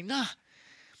I was like, nah.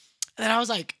 And then I was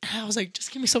like,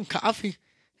 just give me some coffee.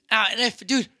 And if,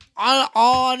 dude, all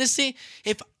honesty,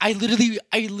 if I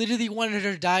literally wanted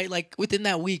her to die like within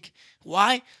that week.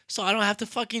 Why? So I don't have to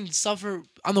fucking suffer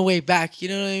on the way back. You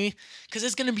know what I mean? Because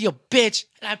it's gonna be a bitch,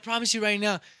 and I promise you right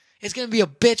now, it's gonna be a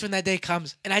bitch when that day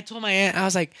comes. And I told my aunt, I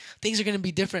was like, things are gonna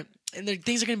be different, and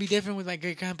things are gonna be different with my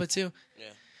great grandpa too. Yeah.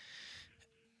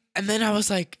 And then I was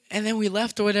like, and then we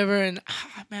left or whatever, and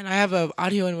man, I have a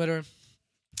audio and whatever.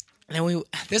 And then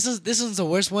this is the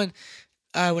worst one.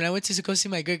 When I went to go see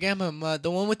my great grandma,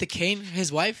 the one with the cane,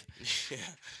 his wife. Yeah.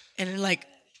 And then like,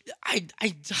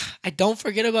 I don't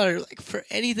forget about her like for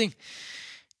anything.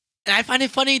 And I find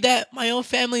it funny that my own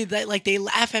family, that like they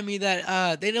laugh at me,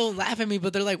 that they don't laugh at me,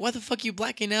 but they're like, "What the fuck you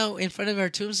blacking out in front of her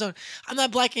tombstone?" I'm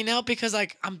not blacking out because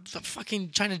like I'm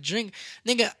fucking trying to drink,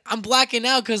 nigga. I'm blacking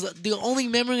out because the only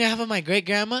memory I have of my great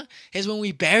grandma is when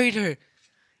we buried her.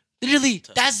 Literally,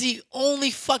 that's the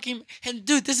only fucking... And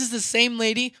dude, this is the same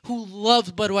lady who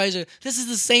loved Budweiser. This is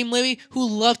the same lady who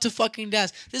loved to fucking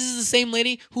dance. This is the same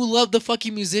lady who loved the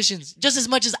fucking musicians just as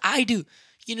much as I do.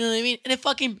 You know what I mean? And it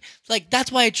fucking... Like,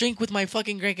 that's why I drink with my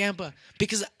fucking great grandpa.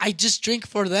 Because I just drink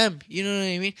for them. You know what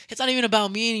I mean? It's not even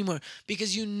about me anymore.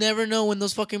 Because you never know when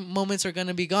those fucking moments are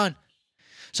gonna be gone.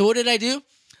 So what did I do?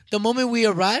 The moment we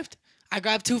arrived, I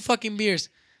grabbed 2 fucking beers.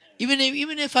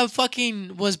 Even if I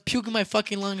fucking was puking my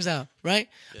fucking lungs out, right?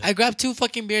 Yeah. I grabbed 2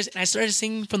 fucking beers and I started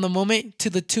singing from the moment to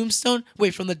the tombstone.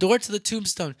 Wait, from the door to the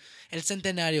tombstone. El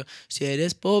Centenario. Si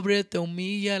eres pobre, te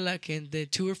humilla la gente.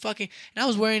 2 were fucking... And I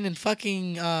was wearing in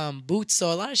fucking boots,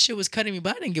 so a lot of shit was cutting me,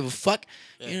 but I didn't give a fuck.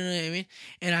 Yeah. You know what I mean?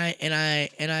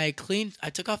 And I cleaned... I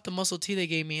took off the muscle tee they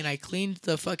gave me and I cleaned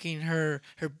the fucking... Her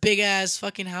big-ass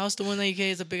fucking house. The one that you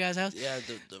gave is a big-ass house. Yeah,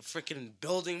 the freaking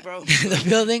building, bro. The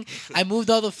building. I moved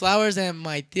all the flowers that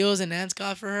my tios and aunts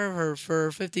got for her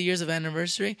for 50 years of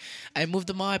anniversary. I moved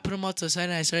them all. I put them all to the side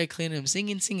and I started cleaning them.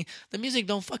 Singing. The music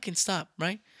don't fucking stop,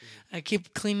 right? I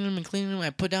keep cleaning them. I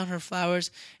put down her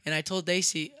flowers, and I told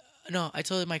Daisy, I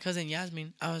told my cousin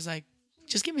Yasmin, I was like,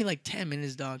 just give me like 10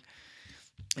 minutes, dog.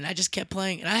 And I just kept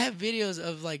playing, and I have videos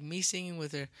of like me singing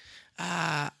with her.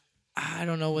 I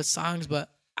don't know what songs, but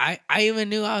I even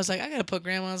knew, I was like, I gotta put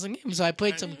grandma's on game. So I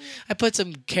put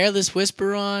some Careless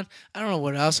Whisper on. I don't know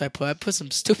what else I put. I put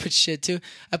some stupid shit too.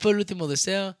 I put Último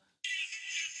Deseo.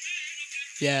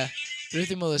 Yeah,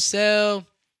 Último Deseo.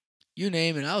 You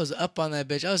name it. I was up on that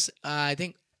bitch. I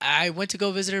think I went to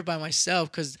go visit her by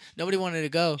myself because nobody wanted to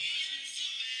go.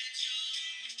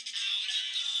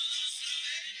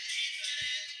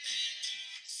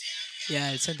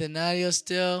 Yeah, it's Centenario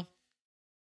still.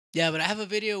 Yeah, but I have a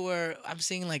video where I'm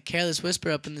singing like Careless Whisper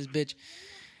up in this bitch.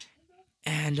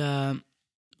 And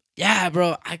yeah,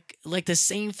 bro, I like the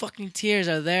same fucking tears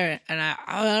are there, and I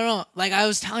don't know. Like I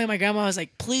was telling my grandma, I was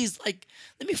like, please, like,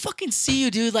 let me fucking see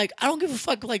you, dude. Like I don't give a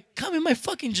fuck. Like come in my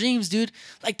fucking dreams, dude.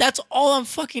 Like that's all I'm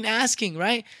fucking asking,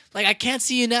 right? Like I can't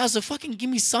see you now, so fucking give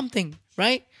me something,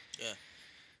 right? Yeah.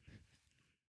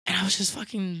 And I was just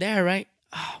fucking there, right?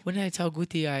 Oh, when did I tell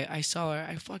Guti I saw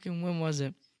her? When was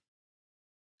it?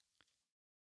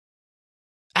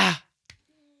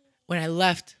 When I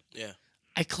left. Yeah.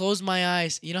 I closed my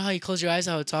eyes. You know how you close your eyes,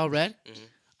 how it's all red? Mm-hmm.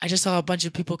 I just saw a bunch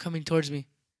of people coming towards me.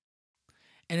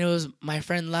 And it was my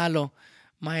friend Lalo,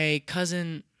 my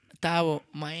cousin Tavo,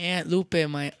 my aunt Lupe,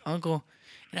 my uncle.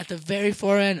 And at the very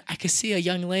far end, I could see a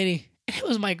young lady. And it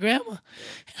was my grandma.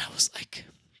 And I was like,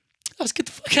 get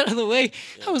the fuck out of the way.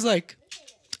 I was like,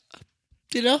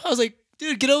 I was like,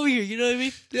 dude, get over here. You know what I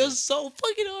mean? It was so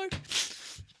fucking hard.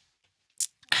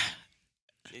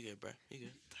 You good, bro. You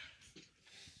good.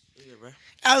 You good, bro.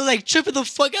 I was like tripping the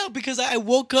fuck out because I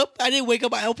woke up. I didn't wake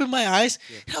up. I opened my eyes.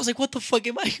 And I was like, what the fuck?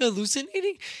 Am I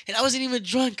hallucinating? And I wasn't even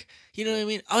drunk. You know what I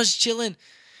mean? I was chilling.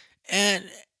 And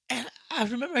I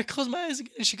remember I closed my eyes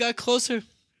again and she got closer.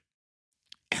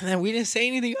 And then we didn't say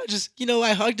anything. I just,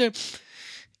 I hugged her.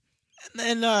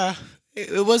 And then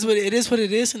it was what it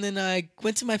is. And then I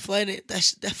went to my flight. And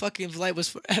that fucking flight was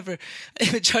forever. I didn't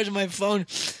even charge my phone.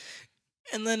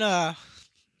 And then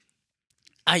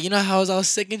you know how I was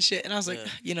sick and shit. And I was like,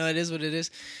 it is what it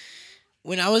is.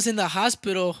 When I was in the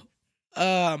hospital,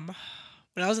 for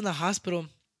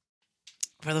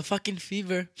the fucking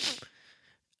fever,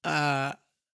 what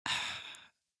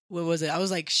was it? I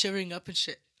was like shivering up and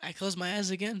shit. I closed my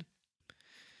eyes again.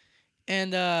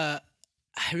 And I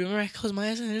remember I closed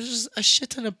my eyes and there was just a shit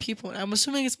ton of people. And I'm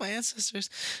assuming it's my ancestors.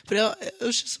 But it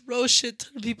was just a real shit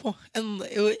ton of people. And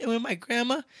it was my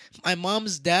grandma, my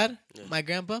mom's dad, my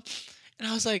grandpa. And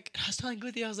I was telling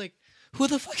Guti, I was like, who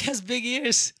the fuck has big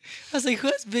ears? I was like, who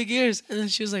has big ears? And then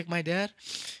she was like, my dad.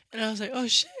 And I was like, oh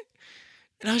shit.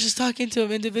 And I was just talking to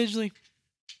him individually.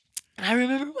 And I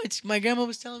remember what my grandma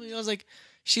was telling me. I was like,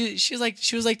 she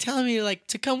was like telling me like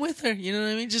to come with her. You know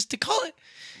what I mean? Just to call it.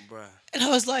 Bruh. And I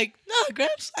was like, nah,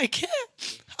 Gramps, I can't.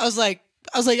 I was like,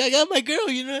 I got my girl.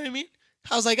 You know what I mean?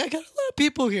 I was like, I got a lot of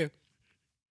people here.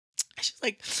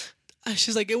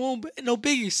 She's like, it won't be no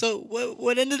biggie. So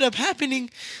what ended up happening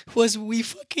was we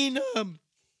fucking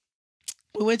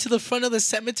we went to the front of the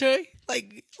cemetery.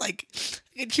 Like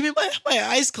keeping my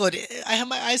eyes closed. I have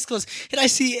my eyes closed and I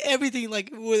see everything.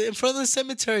 Like we're in front of the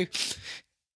cemetery.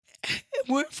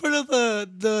 We're in front of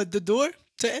the door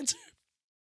to enter.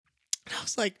 And I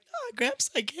was like, nah, Gramps,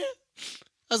 I can't.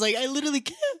 I was like, I literally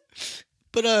can't.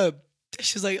 But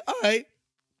she's like, all right.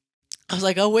 I was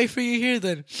like, I'll wait for you here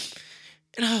then.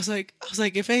 And I was like,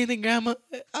 if anything, Grandma,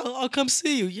 I'll come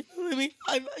see you. You know what I mean?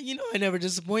 I never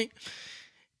disappoint.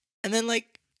 And then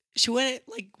like she went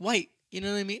like white. You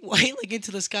know what I mean? White like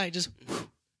into the sky, just. Whew.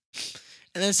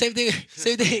 And then same thing.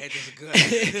 This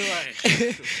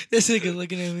nigga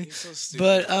looking at me. He's so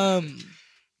stupid. But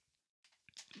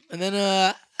and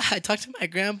then I talked to my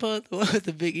grandpa, the one with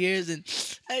the big ears, and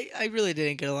I really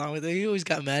didn't get along with him. He always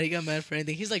got mad. He got mad for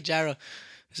anything. He's like Gyro.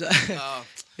 So,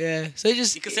 yeah. So he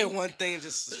just you could say one thing and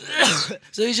just.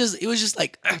 So he was just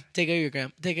like take care of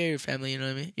your family. You know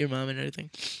what I mean? Your mom and everything.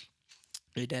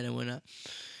 Your dad and whatnot.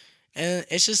 And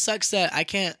it just sucks that I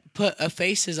can't put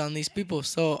faces on these people.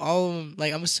 So all of them,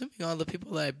 like I'm assuming all the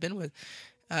people that I've been with,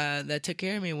 that took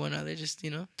care of me and whatnot, they just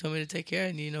told me to take care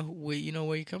and where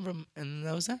you come from, and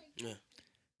that was that. Yeah.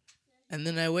 And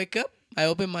then I wake up, I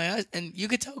open my eyes, and you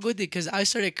could tell Goody because I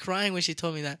started crying when she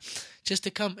told me that, just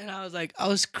to come, and I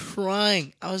was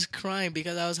crying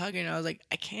because I was hugging her. I was like,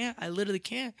 I can't, I literally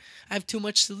can't. I have too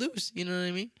much to lose. You know what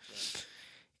I mean? Yeah.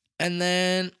 And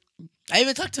then. I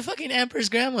even talked to fucking Amber's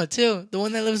grandma, too. The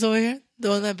one that lives over here. The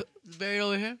one that's buried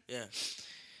over here. Yeah.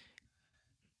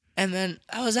 And then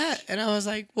I was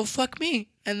like, well, fuck me.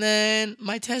 And then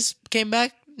my test came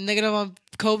back negative on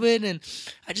COVID, and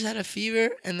I just had a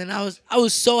fever. And then I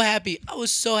was so happy. I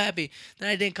was so happy that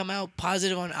I didn't come out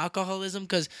positive on alcoholism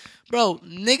because, bro,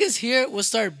 niggas here will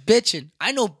start bitching.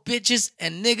 I know bitches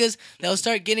and niggas that will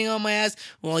start getting on my ass.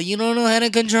 Well, you don't know how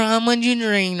to control how much you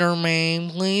drink,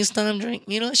 man. Please stop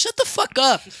drinking. Shut the fuck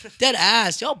up. Dead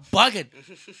ass. Y'all bugging.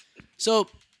 So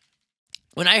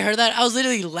when I heard that, I was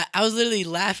literally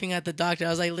laughing at the doctor. I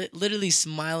was like literally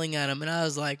smiling at him, and I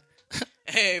was like,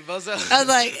 hey, bozo. I was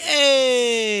like,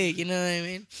 hey, you know what I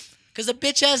mean? Because the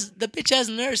bitch ass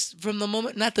nurse from the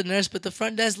moment, not the nurse, but the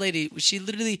front desk lady, she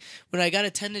literally, when I got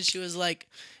attended, she was like,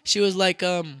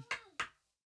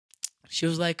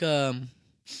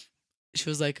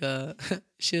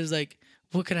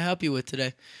 what can I help you with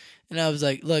today? And I was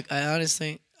like, look, I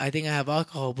think I have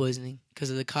alcohol poisoning because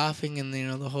of the coughing and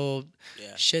the whole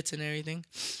shits and everything.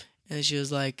 And she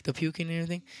was like, the puking and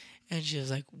everything. And she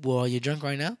was like, well, you drunk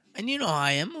right now? And you know how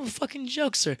I am. I'm a fucking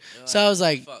jokester. So I was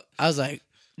like,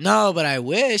 no, but I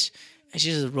wish. And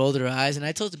she just rolled her eyes. And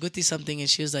I told Guti something, and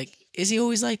she was like, is he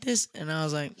always like this? And I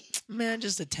was like, man,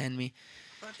 just attend me.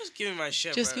 Bro, just give me my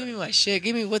shit, Just give me my shit.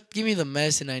 Give me the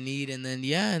medicine I need. And then,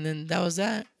 and then that was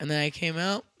that. And then I came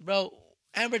out. Bro,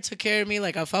 Amber took care of me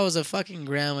like if I was a fucking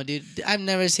grandma, dude. I've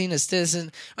never seen a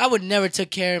citizen. I would never took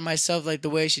care of myself like the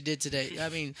way she did today. I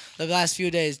mean, the last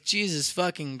few days, Jesus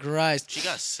fucking Christ. She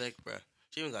got sick, bro.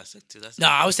 She even got sick too. That's No,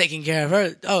 I was taking care of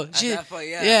her. Oh, At she. that point,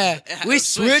 yeah. Yeah, It had we to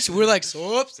switched. switch. We're like,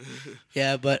 oops.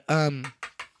 Yeah, but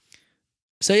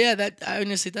So yeah, I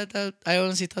honestly thought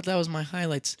that was my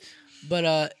highlights.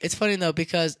 But it's funny though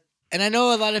because, and I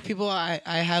know a lot of people I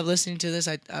have listening to this.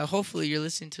 I hopefully you're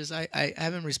listening to this. I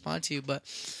haven't responded to you, but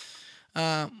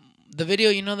the video,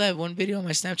 you know that one video on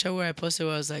my Snapchat where I posted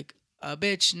where I was like, a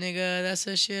bitch, nigga, that's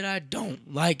the shit I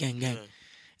don't like, gang. Yeah.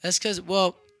 That's because,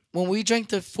 well, when we drank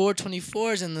the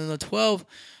 424s and then the 12,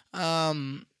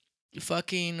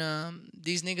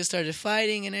 these niggas started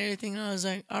fighting and everything. And I was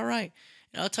like, all right.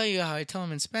 And I'll tell you how I tell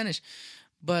them in Spanish.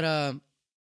 But I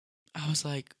was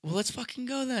like, well, let's fucking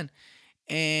go then.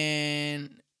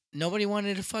 And nobody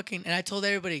wanted to fucking, and I told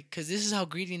everybody, because this is how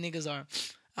greedy niggas are.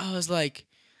 I was like,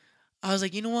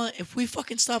 you know what? If we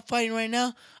fucking stop fighting right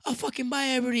now, I'll fucking buy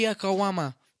everybody a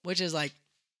kawama, which is like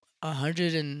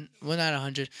 100 and, well, not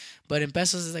 100, but in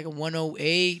pesos it's like a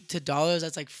 108 to dollars.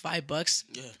 That's like $5.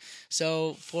 Yeah.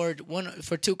 So for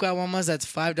two kawamas, that's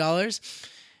 $5.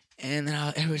 And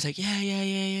then everybody's like, yeah,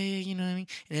 you know what I mean?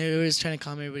 And everybody's trying to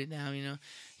calm everybody down, you know,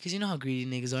 because you know how greedy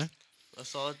niggas are.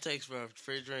 That's all it takes, bro.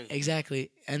 Free drink. Exactly.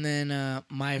 And then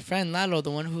my friend Lalo, the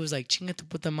one who was like chinga tu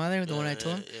puta madre, the one I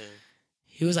told him,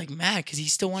 he was like mad because he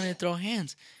still wanted to throw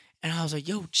hands. And I was like,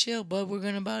 yo, chill, bud. We're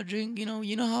gonna about drink. You know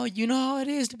how it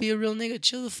is to be a real nigga.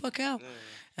 Chill the fuck out. Yeah.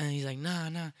 And he's like, nah.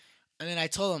 And then I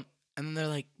told him, and then they're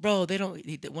like, bro, they don't.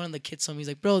 One of the kids told me, he's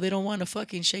like, bro, they don't want to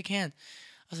fucking shake hands.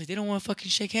 I was like, they don't want to fucking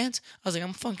shake hands. I was like,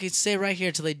 I'm fucking stay right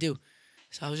here till they do.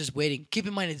 So I was just waiting. Keep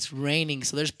in mind it's raining,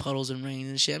 so there's puddles and rain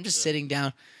and shit. I'm just sitting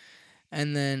down.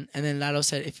 And then Lalo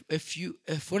said,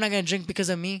 if we're not gonna drink because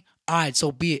of me, all right,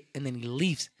 so be it. And then he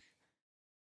leaves.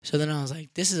 So then I was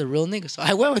like, this is a real nigga. So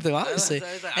I went with him, obviously.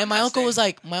 And my uncle was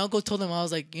like, my uncle told him, I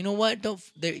was like, you know what?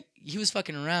 He was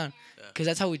fucking around because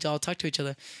that's how we all talk to each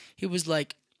other. He was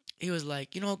like, you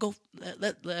know, go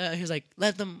he was like,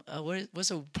 let them. What's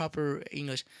the proper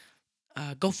English?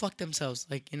 Go fuck themselves,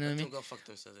 like, you know what I mean? Go fuck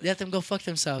themselves. Let them go fuck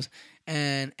themselves,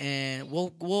 and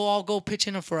we'll all go pitch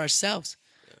in for ourselves.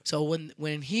 Yeah. So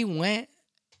when he went,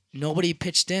 nobody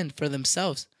pitched in for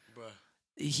themselves.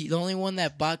 The only one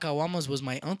that bought kawamas was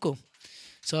my uncle.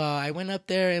 So I went up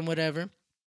there and whatever.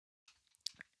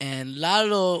 And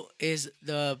Lalo is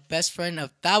the best friend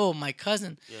of Tavo, my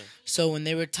cousin. Yeah. So when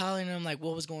they were telling him like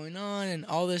what was going on and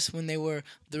all this, the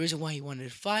reason why he wanted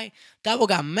to fight, Tavo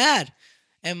got mad.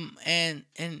 And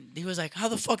he was like, how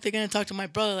the fuck they gonna talk to my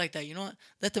brother like that? You know what?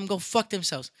 Let them go fuck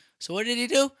themselves. So what did he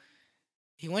do?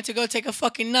 He went to go take a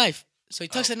fucking knife. So he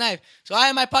took a knife. So I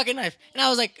had my pocket knife. And I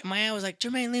was like, my aunt was like,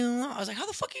 Jermaine, leave him alone. I was like, how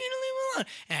the fuck are you going to leave him alone?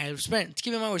 And I sprint.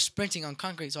 Keep in mind, we're sprinting on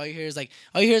concrete. So all you hear is like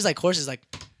horses like.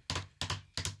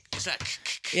 It's like.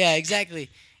 Yeah, exactly.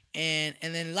 And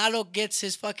then Lalo gets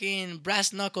his fucking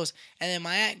brass knuckles. And then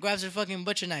my aunt grabs her fucking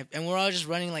butcher knife. And we're all just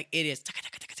running like idiots.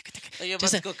 Like you're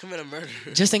about to go commit a murder.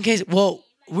 Just in case. Well,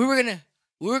 we were gonna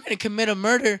commit a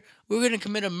murder. We were gonna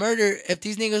commit a murder if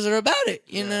these niggas are about it.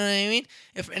 You know what I mean?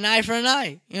 If an eye for an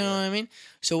eye. You know what I mean?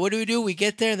 So what do? We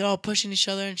get there. They're all pushing each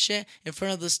other and shit in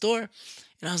front of the store.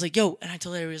 And I was like, yo. And I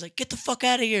told everybody, like, get the fuck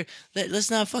out of here. Let's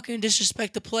not fucking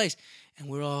disrespect the place. And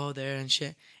we're all there and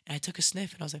shit. And I took a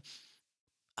sniff and I was like,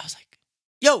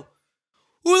 yo,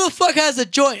 who the fuck has a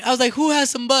joint? I was like, who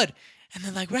has some bud? And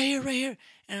they're like, right here.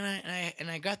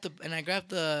 And I grabbed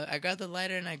the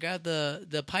lighter and I grabbed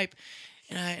the pipe.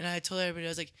 And I told everybody, I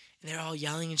was like, and they're all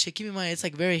yelling and shit. Keep in mind, it's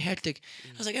like very hectic.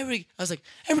 I was like,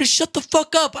 everybody shut the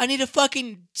fuck up. I need to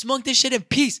fucking smoke this shit in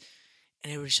peace.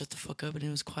 And everybody shut the fuck up and it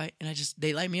was quiet. And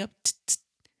they light me up.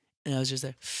 And I was just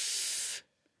there.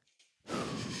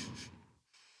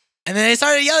 And then they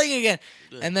started yelling again.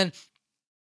 Yeah. And then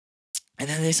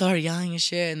they started yelling and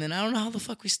shit. And then I don't know how the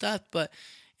fuck we stopped,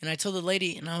 and I told the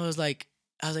lady, and I was like,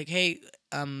 hey,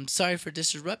 I'm sorry for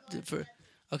disrupting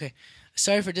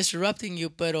you,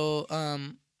 pero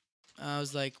I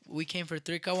was like, we came for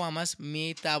 3 caguamas,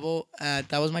 me, Tavo,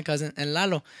 that was my cousin, and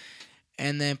Lalo,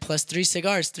 and then plus 3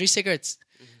 cigarettes.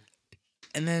 Mm-hmm.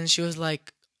 And then she was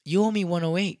like, you owe me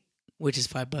 108, which is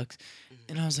 $5. Mm-hmm.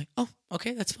 And I was like, oh,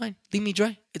 okay, that's fine. Leave me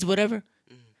dry. It's whatever.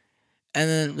 And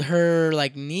then her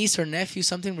like niece or nephew,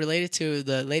 something related to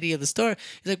the lady of the store,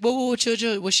 he's like, whoa,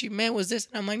 chill. What she meant was this.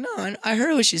 And I'm like, no, I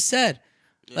heard what she said.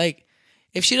 Yeah. Like,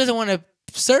 if she doesn't want to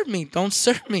serve me, don't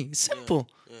serve me. Simple.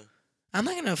 Yeah. I'm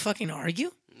not gonna fucking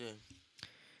argue. Yeah.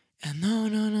 And no.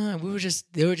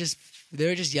 They were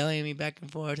just yelling at me back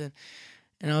and forth, and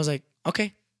I was like,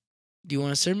 okay, do you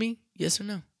want to serve me? Yes or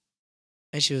no?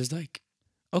 And she was like,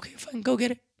 Okay, fine, go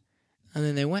get it. And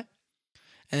then they went.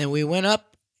 And then we went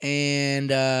up, and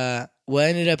what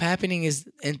ended up happening is,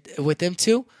 with them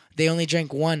two, they only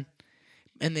drank one,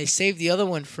 and they saved the other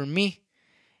one for me.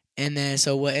 And then,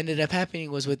 so what ended up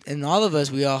happening was, and all of us,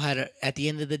 we all had, at the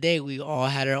end of the day, we all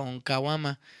had our own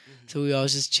kawama. So we all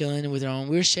was just chilling with our own.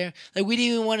 We were sharing, like, we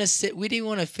didn't even want to sit, we didn't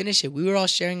want to finish it. We were all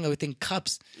sharing within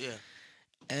cups. Yeah.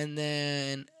 And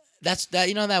then,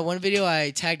 you know, that one video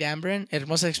I tagged Amber in,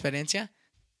 Hermosa Experiencia?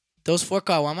 Those 4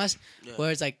 kawamas,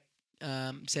 where it's like,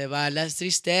 se va la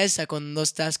tristeza cuando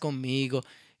estás conmigo.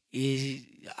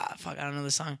 Fuck, I don't know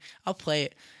the song. I'll play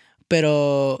it.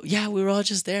 Pero, yeah, we were all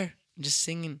just there, just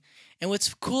singing. And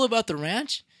what's cool about the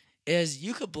ranch is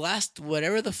you could blast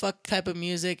whatever the fuck type of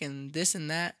music and this and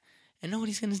that, and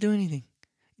nobody's gonna do anything.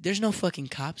 There's no fucking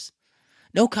cops.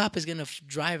 No cop is gonna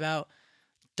drive out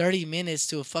 30 minutes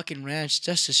to a fucking ranch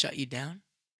just to shut you down.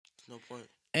 No point.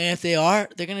 And if they are,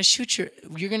 they're gonna shoot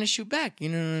you're gonna shoot back. You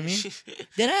know what I mean?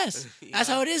 Dead ass. That's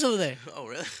how it is over there. Oh,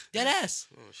 really? Dead ass.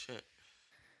 Oh, shit.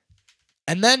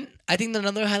 And then I think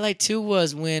another highlight too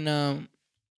was when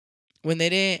they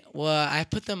didn't. Well, I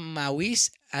put the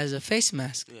mawis as a face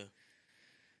mask. Yeah.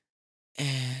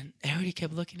 And everybody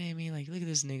kept looking at me like, look at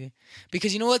this nigga.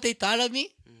 Because you know what they thought of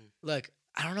me? Look,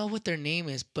 I don't know what their name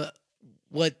is, but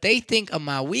what they think of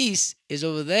mawis is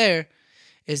over there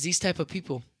is these type of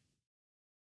people.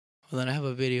 Hold on, I have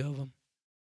a video of them.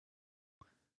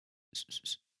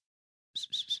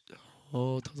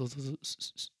 Hold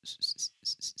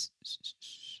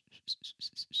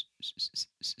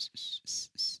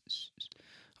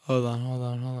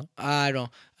on. I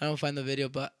don't find the video,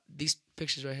 but these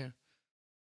pictures right here.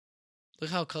 Look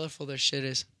how colorful their shit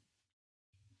is.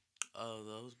 Oh,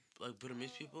 those like Burmese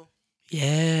people?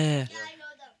 Yeah. I know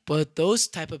them. But those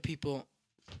type of people,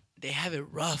 they have it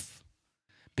rough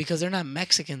because they're not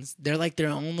Mexicans. They're like their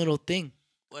own little thing.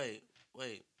 Wait.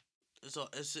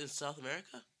 It's in South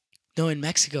America? No, in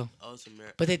Mexico. Oh, it's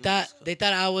America. But they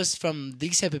thought I was from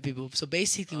these type of people. So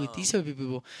basically, with these type of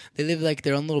people, they live like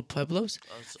their own little pueblos,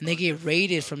 and they get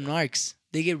raided from narcs.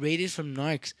 They get raided from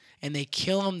narcs, and they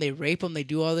kill them, they rape them, they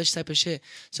do all this type of shit.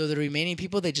 So the remaining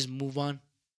people, they just move on.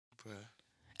 Bruh.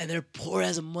 And they're poor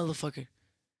as a motherfucker.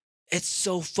 It's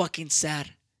so fucking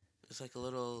sad. It's like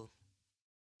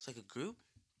a group?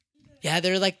 Yeah,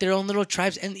 they're like their own little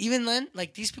tribes. And even then,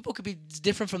 like, these people could be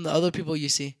different from the other people you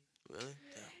see. Really?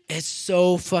 Damn. It's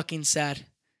so fucking sad.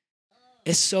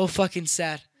 It's so fucking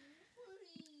sad.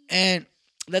 And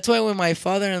that's why when my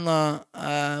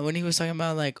father-in-law, when he was talking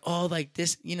about like, oh, like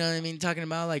this, you know what I mean? Talking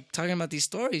about these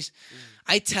stories.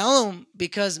 I tell him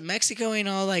because Mexico ain't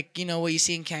all like, you know, what you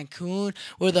see in Cancun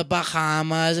or the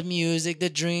Bahamas, the music, the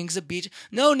drinks, the beach.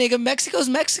 No, nigga, Mexico's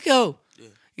Mexico. Yeah.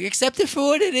 You accept it for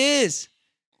what it is.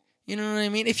 You know what I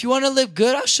mean? If you want to live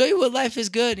good, I'll show you what life is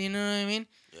good. You know what I mean?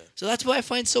 Yeah. So that's what I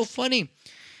find so funny.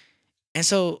 And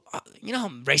so, you know how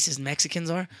racist Mexicans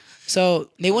are. So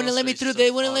they wouldn't let me through. They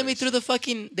wouldn't let me through the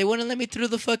fucking. They wouldn't let me through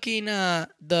the fucking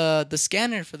the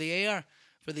scanner for the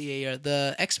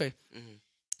the X-ray. Mm-hmm.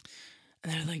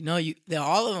 And they're like, no,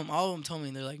 all of them told me.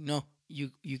 They're like, no,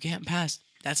 you can't pass.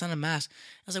 That's not a mask.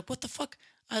 I was like, what the fuck?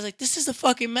 I was like, this is a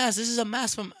fucking mask. This is a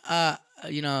mask from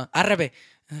Arabe.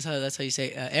 That's how you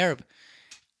say Arab,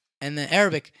 and then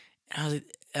Arabic. And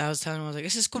I was telling them, I was like,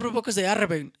 "Ese es cubrebocas de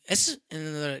Arabic." And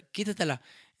they're like, "Quítatela."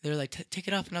 They were like, "Take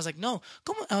it off." And I was like, "No."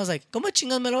 I was like, "¿Cómo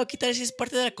chingados me lo voy a quitar si es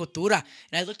parte de la cultura?"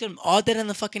 And I looked at them all dead in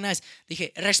the fucking eyes.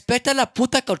 Dije, "Respeta la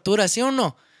puta cultura, ¿sí o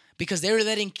no?" Because they were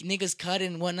letting niggas cut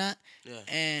and whatnot. Yeah.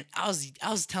 And I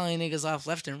was telling niggas off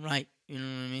left and right. You know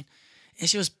what I mean? And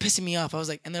she was pissing me off. I was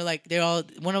like, and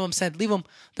one of them said, "Leave them.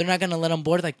 They're not gonna let them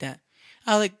board like that."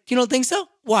 I was like, "You don't think so?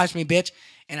 Watch me, bitch."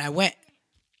 And I went.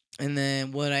 And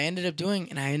then what I ended up doing,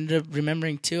 and I ended up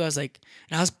remembering too, I was like,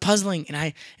 and I was puzzling, and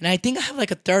I think I have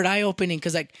like a third eye opening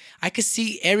because like I could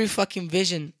see every fucking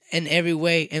vision in every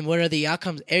way and what are the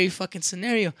outcomes, every fucking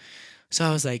scenario. So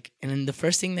I was like, and then the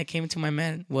first thing that came into my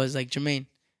mind was like Jermaine.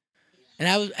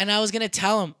 And I was gonna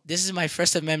tell him this is my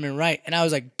First Amendment right. And I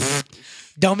was like,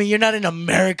 dummy, you're not in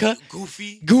America.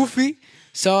 Goofy.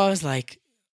 So I was like,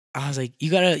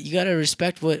 you gotta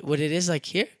respect what it is like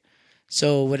here.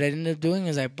 So what I ended up doing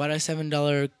is I bought a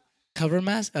 $7 cover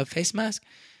mask, a face mask,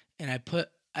 and I put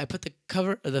the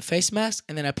cover of the face mask,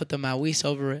 and then I put the mawis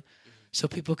over it, so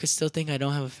people could still think I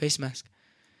don't have a face mask.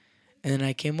 And then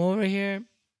I came over here.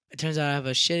 It turns out I have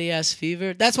a shitty ass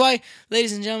fever. That's why,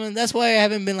 ladies and gentlemen, that's why I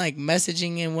haven't been like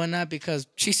messaging and whatnot, because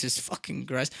Jesus fucking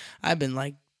Christ, I've been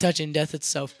like touching death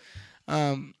itself.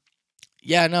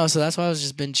 Yeah, no. So that's why I was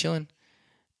just been chilling,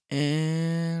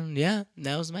 and yeah,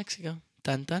 that was Mexico.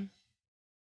 Tan tan.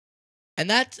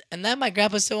 And that my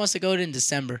grandpa still wants to go to in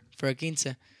December for a quince.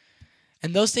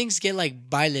 And those things get like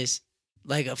bailes,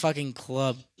 like a fucking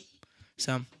club.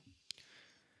 So,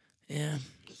 yeah,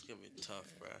 It's gonna be tough,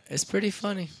 bro. it's pretty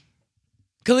funny.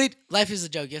 Khalid, life is a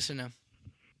joke, yes or no?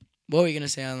 What were you gonna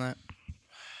say on that?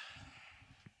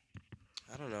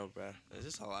 I don't know, bro. It's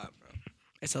just a lot, bro.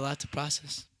 It's a lot to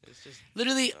process. It's just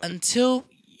Literally, until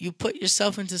you put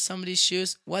yourself into somebody's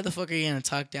shoes, why the fuck are you gonna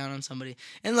talk down on somebody?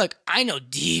 And look, I know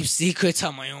deep secrets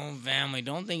on my own family.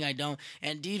 Don't think I don't.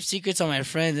 And deep secrets on my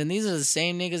friends. And these are the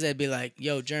same niggas that be like,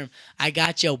 yo, Germ, I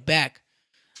got your back.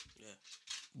 Yeah.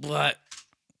 But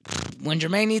when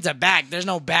Jermaine needs a back, there's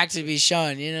no back to be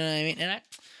shown. You know what I mean? And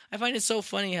I find it so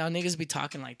funny how niggas be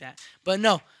talking like that. But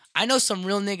no, I know some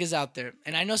real niggas out there.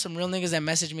 And I know some real niggas that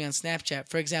message me on Snapchat.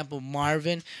 For example,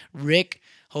 Marvin, Rick,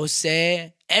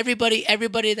 Jose, everybody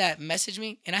that messaged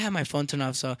me. And I have my phone turned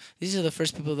off, so these are the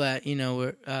first people that,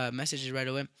 were messages right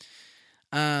away.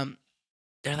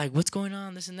 They're like, what's going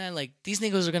on, this and that. Like, these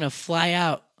niggas are going to fly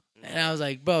out. And I was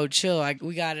like, bro, chill.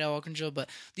 We got it all control. But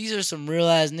these are some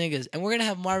real-ass niggas. And we're going to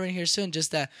have Marvin here soon.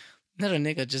 Just that, not a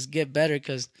nigga, just get better.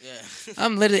 Because yeah.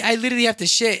 I literally have to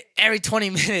shit every 20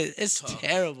 minutes. It's Tough.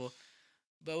 terrible.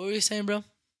 But what were you saying, bro?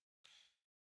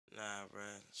 Nah, bro.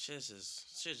 Shit's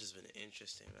just been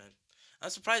interesting, man. I'm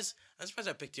surprised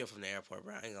I picked you up from the airport,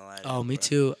 bro. I ain't gonna lie to you, Oh, me bro.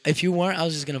 too. If you weren't, I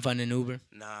was just going to find an Uber.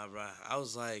 Nah, bro. I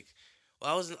was like,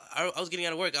 I was getting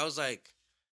out of work. I was like,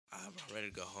 bro, I'm ready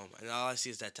to go home. And all I see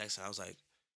is that text, and I was like,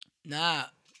 Nah.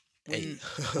 hey.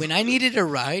 When I needed a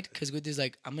ride, because Gudi's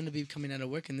like, I'm going to be coming out of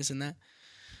work and this and that.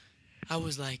 I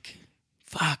was like,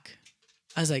 fuck.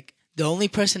 I was like, the only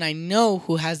person I know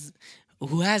who has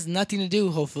nothing to do,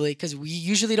 hopefully, because we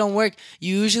usually don't work.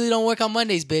 You usually don't work on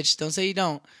Mondays, bitch. Don't say you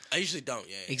don't. I usually don't,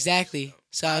 yeah. Exactly.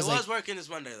 So I was like, working this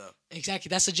Monday, though. exactly.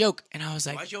 That's a joke. And I was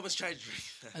like, Why'd you almost try to drink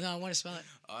that? I want to smell it.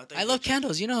 Oh, thought I you love were trying-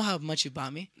 candles. You know how much you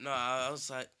bought me. No, I was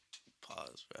like,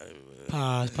 pause, bro.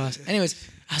 Pause. Anyways,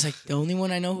 I was like, the only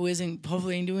one I know who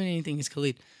hopefully ain't doing anything is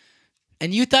Khalid.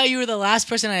 And you thought you were the last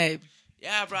person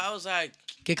Yeah, bro. I was like,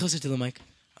 get closer to the mic.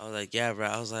 yeah, bro.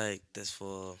 I was like, this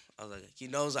fool. I was like, he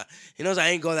knows I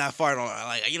ain't go that far.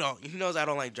 He knows I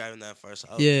don't like driving that far. So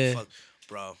I was Yeah. like, fuck,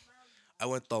 bro. I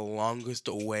went the longest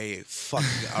way fucking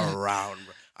around,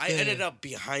 bro. I Yeah. ended up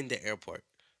behind the airport.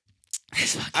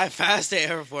 I passed the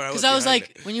airport. Because I was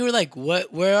like, when you were like,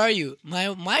 "What? Where are you?"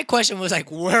 My question was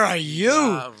like, "Where are you?"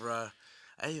 nah, bro.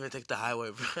 I didn't even take the highway,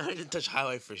 bro. I didn't touch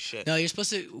highway for shit. No, you're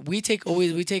supposed to. We take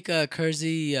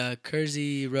Kersey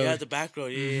Road. Yeah, the back road.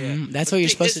 Yeah. Mhm. That's But what the you're thing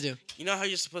supposed is, to do. You know how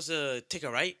you're supposed to take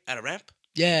a right at a ramp?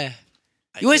 Yeah.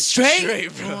 I You went did straight?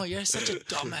 bro. Oh, you're such a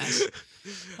dumbass.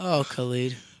 Oh,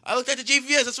 Khalid, I looked at the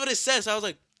GPS. That's what it says. I was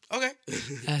like, okay.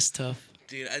 that's tough.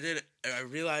 Dude, I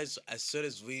realized as soon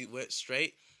as we went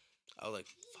straight, I was like,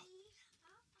 fuck.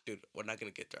 Dude, we're not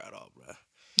going to get there at all, bro.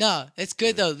 No, it's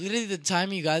good though. Literally, the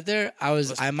time you got there,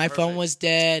 was my phone perfect. was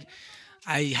dead.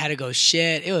 I had to go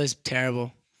shit. It was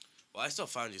terrible. Well, I still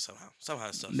found you somehow. Somehow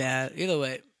I still found Yeah, either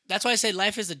way. That's why I say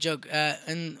life is a joke.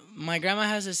 And my grandma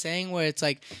has a saying where it's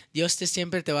like, Dios te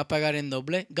siempre te va a pagar en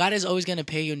doble. God is always going to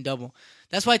pay you in double.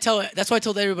 That's why I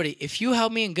told everybody, if you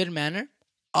help me in good manner,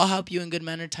 I'll help you in good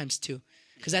manner times 2.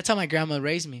 Because that's how my grandma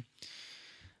raised me.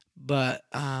 But,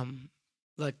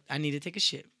 look, I need to take a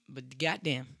shit. But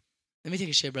goddamn. Let me take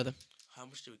a shit, brother. How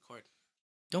much did we record?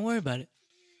 Don't worry about it.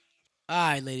 All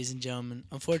right, ladies and gentlemen.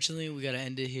 Unfortunately, we got to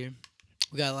end it here.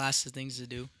 We got lots of things to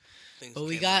do. Things But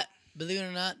we came got, up. believe it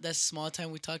or not, that's small time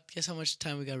we talked. Guess how much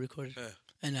time we got recorded?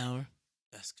 Yeah. An hour.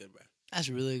 That's good, bro. That's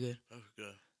really good. That's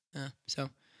good. Yeah. So,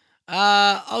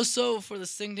 also for the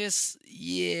sickness,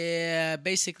 yeah,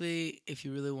 basically, if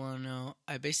you really want to know,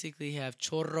 I basically have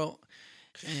chorro,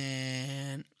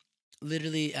 and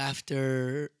literally at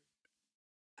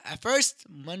first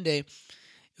Monday, it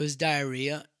was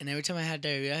diarrhea, and every time I had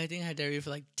diarrhea, I think I had diarrhea for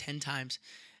like 10 times,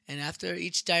 and after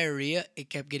each diarrhea, it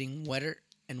kept getting wetter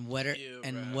and wetter Ew,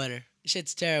 and bruh. wetter.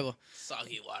 Shit's terrible.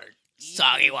 Soggy water.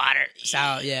 Soggy water.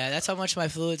 So yeah, that's how much my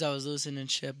fluids I was losing and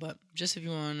shit. But just if you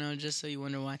want to know, just so you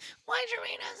wonder why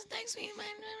Jermaine doesn't text me, man.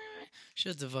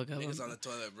 Shut the fuck up. Niggas on the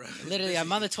toilet, bro. Literally,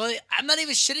 I'm on the toilet. I'm not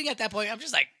even shitting at that point. I'm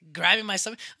just like grabbing my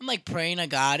stomach. I'm like praying to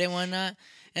God and whatnot.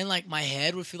 And like my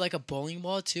head would feel like a bowling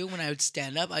ball too. When I would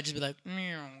stand up, I'd just be like,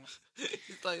 meow.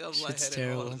 It's like I'm Shit's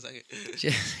lightheaded. Hold on terrible. a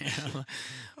second.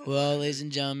 Well, ladies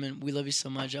and gentlemen, we love you so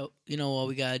much. You know what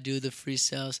we gotta do, the free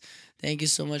sales. Thank you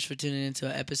so much for tuning into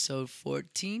episode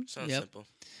 14. Sounds simple.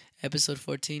 Episode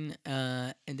 14.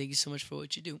 And thank you so much for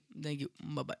what you do. Thank you.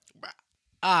 Bye bye. Bruh.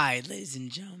 Alright, ladies and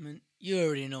gentlemen, you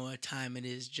already know what time it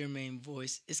is. Jermaine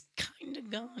voice is kinda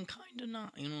gone, kinda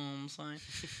not. You know what I'm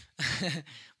saying?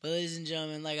 But ladies and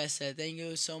gentlemen, like I said, thank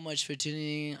you so much for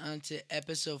tuning in on to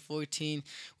episode 14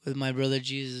 with my brother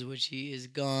Jesus, which he is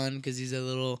gone because he's a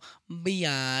little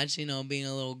biatch, being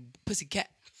a little pussycat.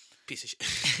 Piece of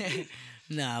shit.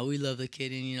 Nah, we love the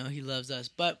kid, and he loves us.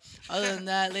 But other than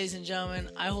that, ladies and gentlemen,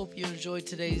 I hope you enjoyed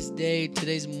today's day,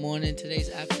 today's morning, today's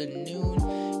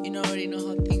afternoon. You already know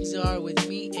how things are with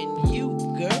me and you,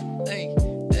 girl. Hey.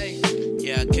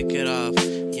 Yeah, kick it off.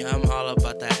 Yeah, I'm all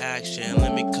about that action.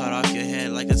 Let me cut off your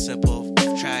head like a simple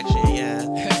traction. Yeah,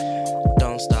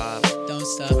 don't stop.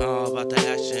 I'm all about that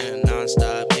action,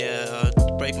 non-stop. Yeah,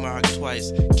 break my heart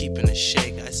twice, keeping it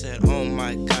shake. I said, oh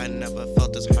my God, never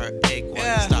felt this heartache.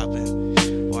 Why you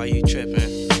stopping? Why you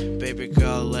tripping? Baby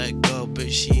girl, let go,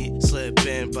 but she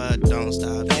slipping, but don't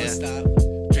stop. Don't stop.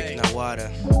 Drinking that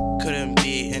water. Couldn't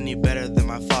be any better than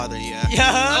my father, yeah.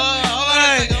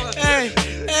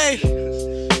 Hey.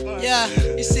 Yeah,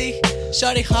 you see,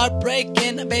 shawty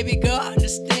heartbreaking, baby girl,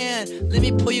 understand. Let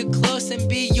me pull you close and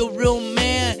be your real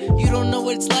man. You don't know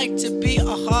what it's like to be a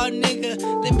hard nigga.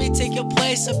 Let me take your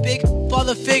place, a big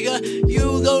father figure.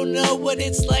 You don't know what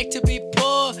it's like to be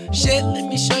poor. Shit, let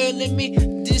me show you, let me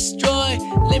destroy.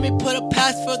 Let me put a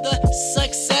path for the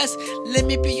success. Let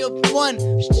me be your one.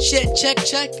 Shit, check.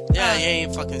 Yeah, you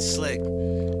ain't fucking slick.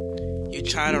 You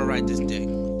trying to ride this dick.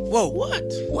 Whoa, what?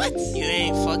 You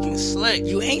ain't fucking slick.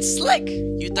 You ain't slick.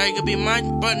 You thought you could be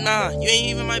mine, but nah, you ain't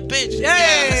even my bitch. Hey.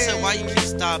 Yeah, I said, why you keep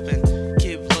stopping?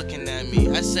 Keep looking at me.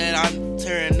 I said, I'm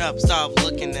tearing up, stop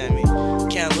looking at me.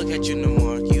 Can't look at you no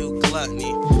more, you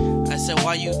gluttony. I said,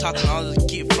 why you talking all this,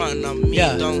 keep fronting on me?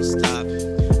 Yeah. Don't stop,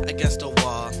 against the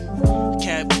wall.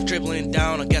 Can't be dribbling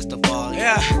down against the ball.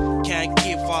 Yeah. Can't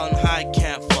keep falling high,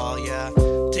 can't fall, yeah.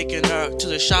 Taking her to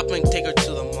the shopping, take her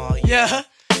to the mall. Yeah.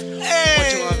 Hey.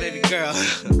 What you want, baby girl?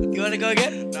 You wanna go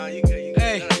again? Nah, you good,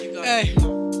 Hey. No, you go. Hey.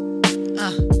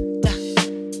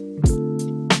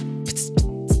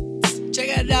 Check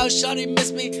it out, shawty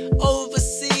miss me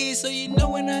overseas. So you know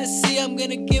when I see I'm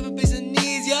gonna give a piece of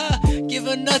knees, yeah. Give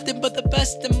her nothing but the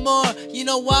best and more. You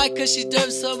know why? Cause she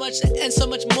deserves so much and so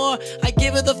much more. I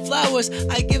give her the flowers,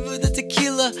 I give her the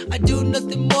tequila. I do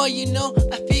nothing more,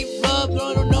 I feet rub,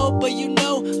 I don't know, but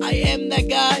I am that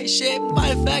guy. Shit,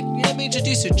 matter of fact, let me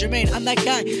introduce you, Jermaine, I'm that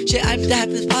guy. Shit, I'm that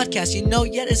this podcast,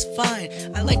 yet it's fine.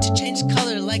 I like to change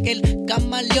color like el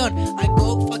camaleon. I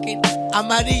go fucking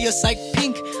amarillo, like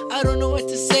pink. I don't know what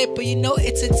to say, but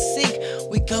it's in sync.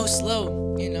 We go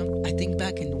slow, I think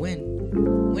back and when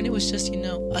it was just,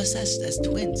 us as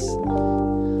twins.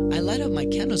 I light up my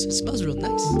candles, it smells real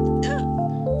nice. Yeah.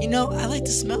 I like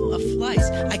the smell of flies.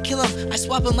 I kill them, I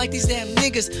swap them like these damn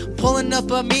niggas. Pulling up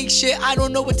on me, shit, I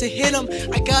don't know what to hit them.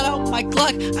 I got out my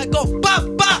Glock, I go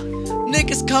bop, bop.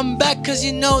 Niggas come back cause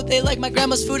they like my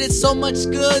grandma's food, it's so much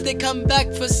good. They come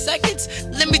back for seconds.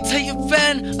 Let me tell you,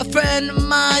 a friend of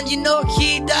mine,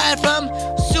 he died from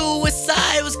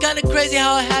suicide. It was kinda crazy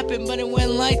how it happened, but it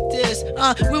went like this.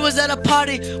 We was at a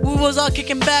party, we was all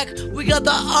kicking back. We got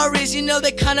the Aries,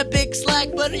 they kinda big slack.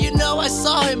 But I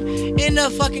saw him in the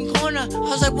fucking corner. I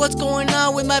was like, what's going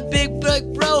on with my big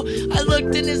bro? I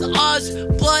looked in his eyes,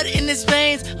 blood in his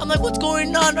veins. I'm like, what's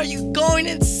going on? Are you going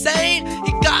insane?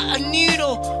 He got a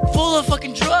needle full of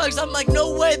fucking drugs. I'm like,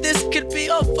 no way, this could be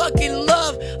all fucking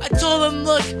love. I told him,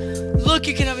 look,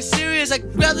 you can have it serious. I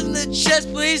grabbed him in the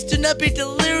chest, please do not be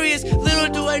delirious. Little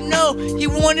do I know, he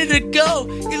wanted to go.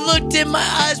 He looked in my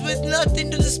eyes with nothing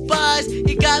to despise.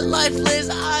 He got lifeless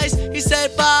eyes, he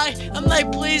said bye. I'm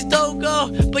like, please don't go.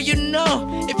 But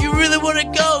if you really wanna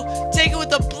go, take it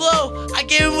with a blow. I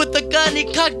gave him with the gun,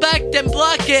 he cocked back, then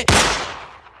block it.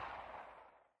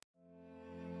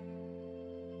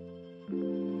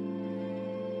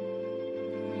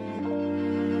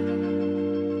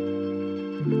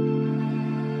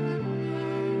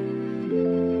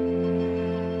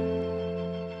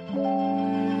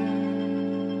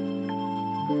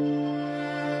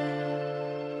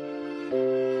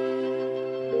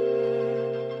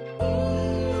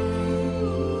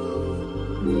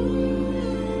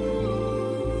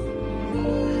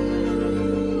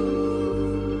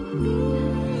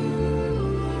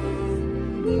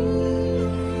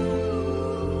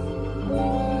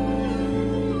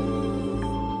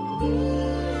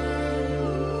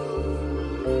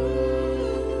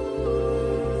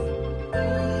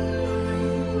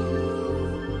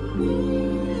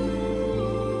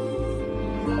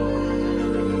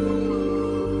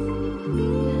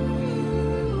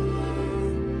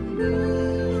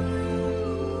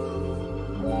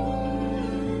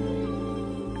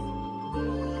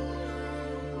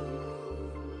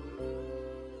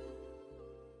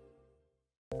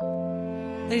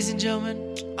 ladies and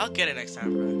gentlemen, I'll get it next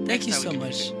time, bro. thank you Next so time we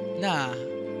much. can Nah,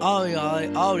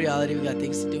 all reality, we got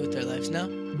things to do with our lives now.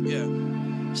 do it. Yeah.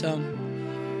 So,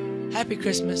 happy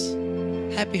Christmas,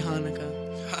 happy Hanukkah,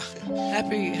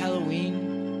 happy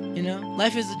Halloween. You know,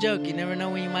 life is a joke. You never know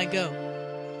when you might go.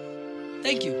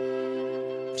 Thank you.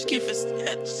 Just keep it.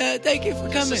 Yeah, just, Thank you for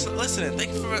coming. just listening.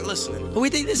 Thank you for listening. We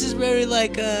think this is very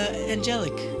like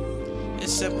angelic,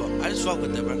 It's simple. I just fuck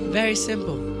with it, bro. very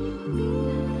simple.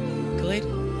 Khalid?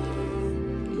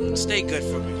 Stay good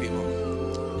for me, people.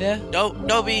 Yeah.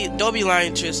 Don't be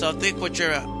lying to yourself. Think with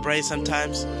your brain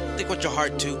sometimes. Think with your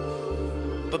heart too.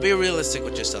 But be realistic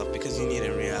with yourself because you need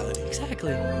it in reality.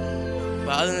 Exactly.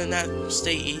 But other than that,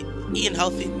 stay eating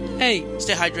healthy. Hey,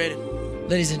 Stay hydrated.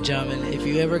 ladies and gentlemen, if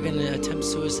you're ever gonna attempt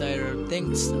suicide or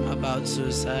thinks about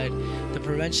suicide, the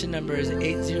prevention number is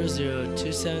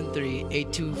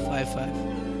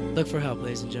 800-273-8255. Look for help,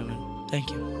 ladies and gentlemen.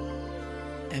 Thank you.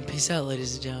 And peace out,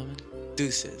 ladies and gentlemen.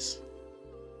 Deuces.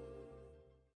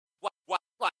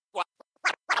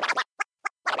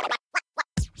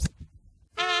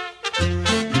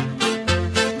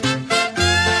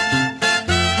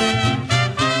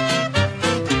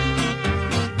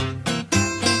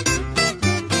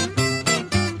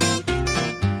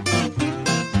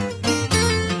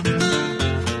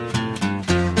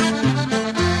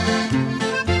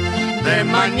 De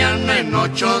mañana en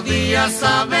 8 días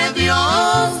sabe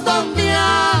Dios dónde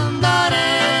andaré.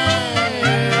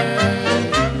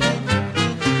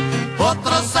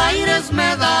 Otros aires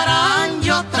me darán y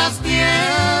otras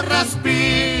tierras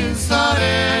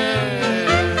pisaré.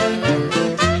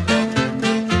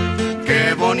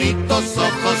 Qué bonitos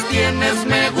ojos tienes,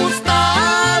 me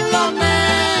gusta lo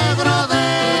negro de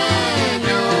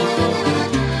ellos.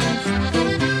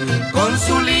 Con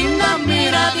su linda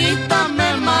miradita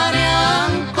me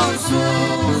marean con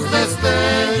sus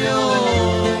destellos.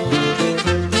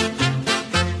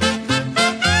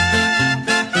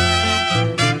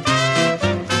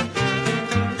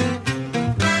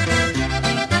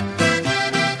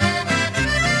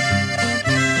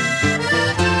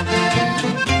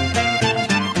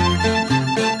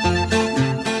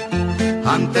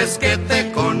 Antes que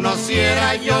te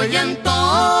conociera yo y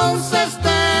entonces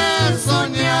te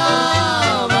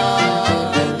soñaba.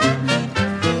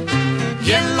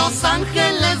 Y en los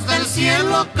ángeles del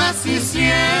cielo casi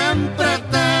siempre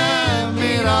te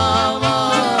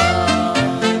miraba.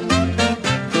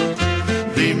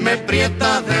 Dime,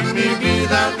 prieta de mi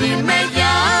vida, dime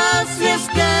ya si es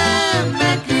que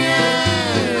me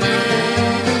quieres.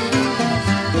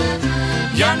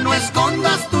 Ya no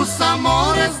escondas tus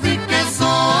amores, di que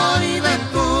soy de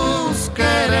tus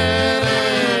quereres.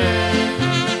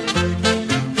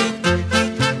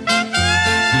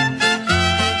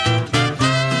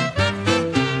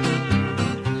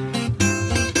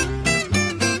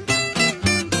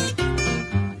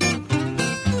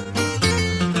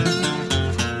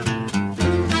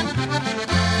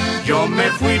 Yo me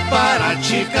fui para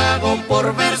Chicago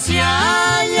por ver si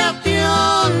allá te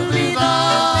olvidaba.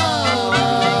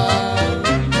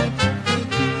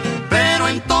 Pero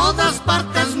en todas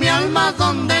partes mi alma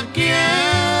donde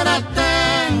quiera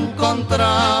te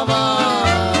encontraba.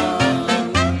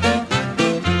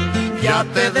 Ya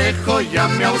te dejo, ya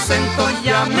me ausento,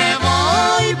 ya me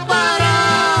voy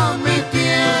para mi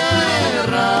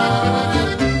tierra.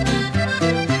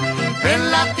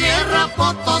 En la tierra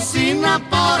potosina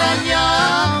por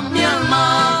allá mi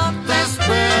alma te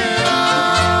espera.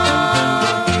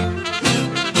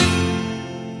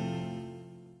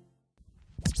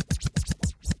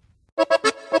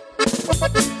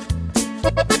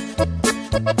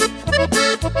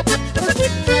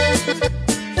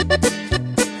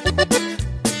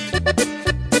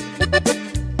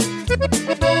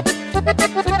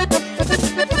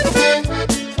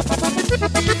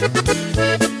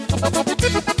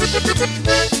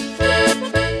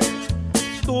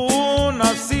 Tú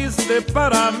naciste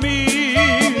para mí,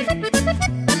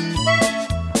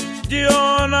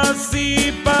 yo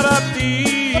nací para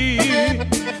ti,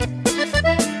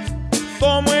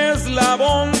 como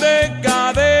eslabón de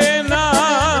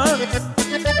cadenas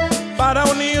para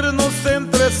unirnos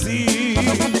entre sí.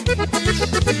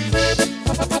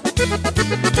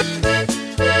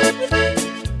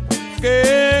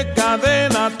 Qué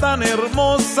cadena tan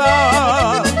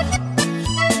hermosa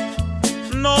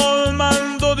nos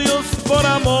mandó Dios por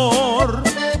amor,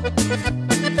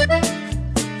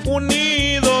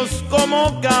 unidos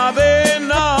como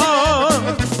cadena,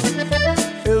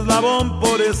 eslabón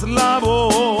por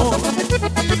eslabón.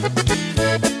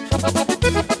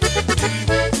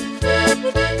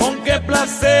 Con qué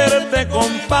placer te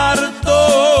comparto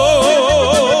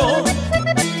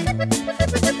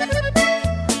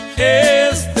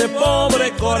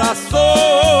corazón,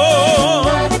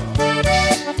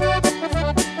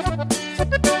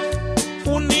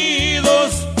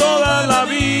 unidos toda la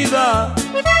vida,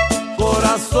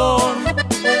 corazón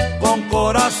con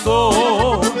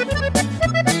corazón,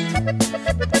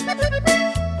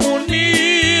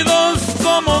 unidos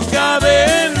como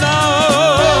cadena,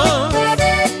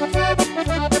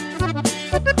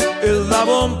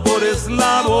 eslabón por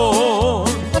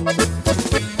eslabón.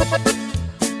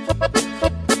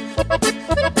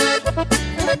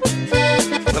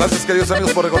 Gracias, queridos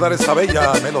amigos, por recordar esta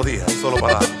bella melodía solo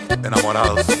para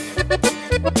enamorados.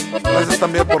 Gracias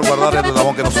también por guardar el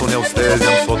eslabón que nos une a ustedes y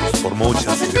a nosotros por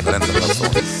muchas y diferentes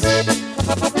razones.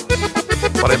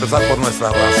 Para empezar por nuestra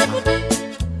raza.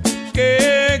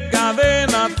 Qué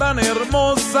cadena tan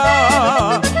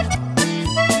hermosa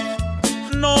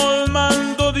nos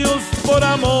mandó Dios por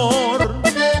amor,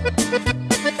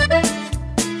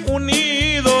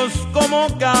 unidos como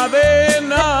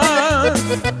cadenas,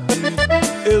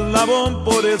 eslabón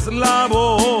por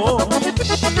eslabón.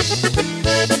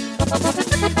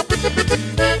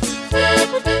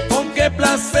 Con qué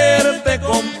placer te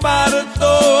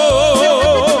comparto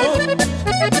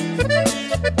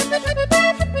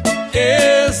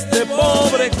este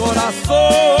pobre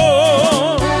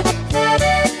corazón,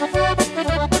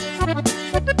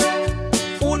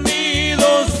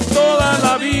 unidos toda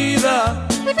la vida,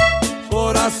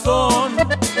 corazón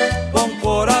con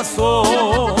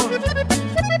corazón,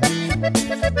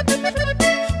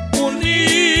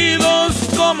 unidos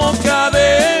como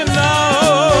cadena,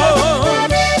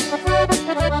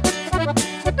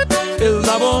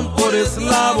 eslabón por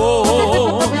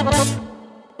eslabón.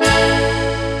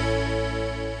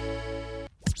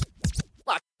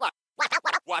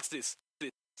 Watch this.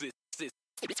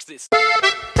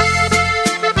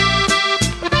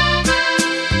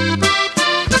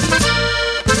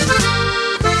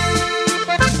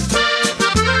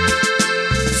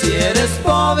 Si eres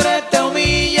pobre te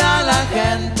humilla la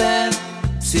gente,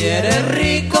 si eres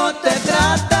rico te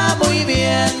trata muy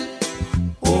bien.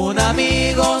 Un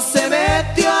amigo se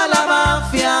metió a la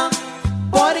mafia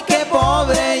porque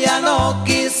pobre ya no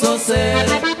quiso ser.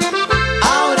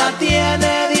 Ahora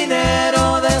tiene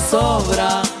dinero de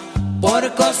sobra,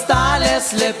 por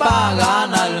costales le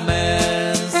pagan al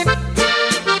mes.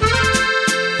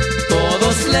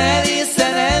 Todos le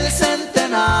dicen el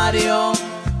centenario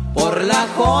por la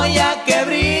joya que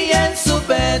brilla en su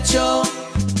pecho.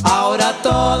 Ahora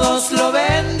todos lo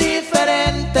ven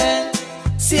diferente,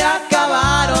 se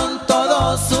acabaron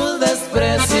todos sus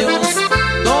desprecios.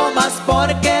 No más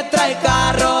porque trae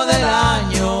carro del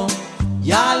año,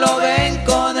 ya lo ven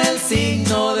con el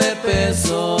signo de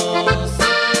pesos.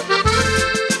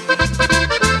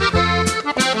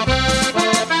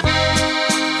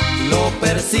 Lo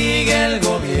persigue el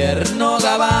gobierno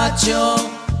gabacho,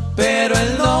 pero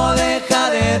él no deja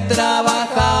de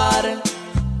trabajar.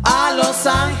 A Los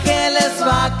Ángeles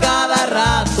va cada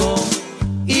rato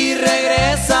y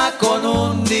regresa con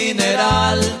un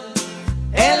dineral.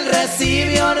 Él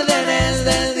recibe órdenes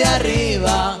desde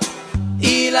arriba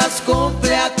y las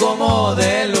cumple a como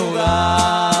de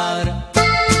lugar.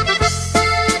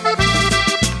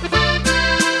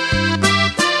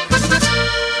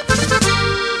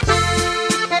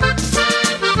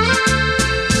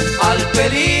 Al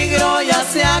peligro ya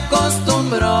se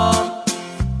acostumbró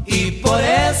y por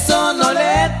eso no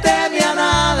le teme a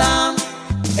nada.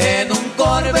 En un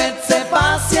Corvette se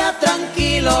pasea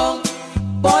tranquilo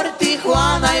por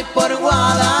Tijuana y por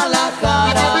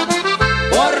Guadalajara,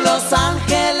 por Los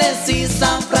Ángeles y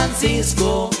San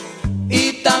Francisco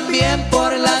y también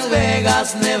por Las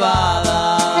Vegas,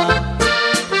 Nevada.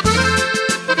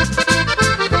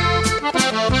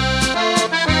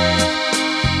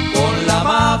 Con la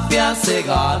mafia se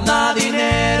gana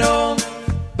dinero,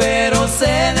 pero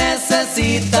se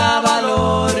necesita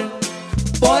valor,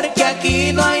 porque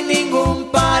aquí no hay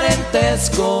ningún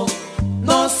parentesco,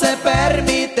 no se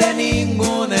permite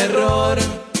ningún error.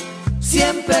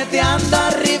 Siempre te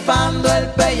andas rifando el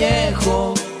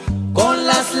pellejo con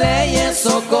las leyes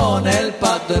o con el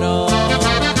patrón.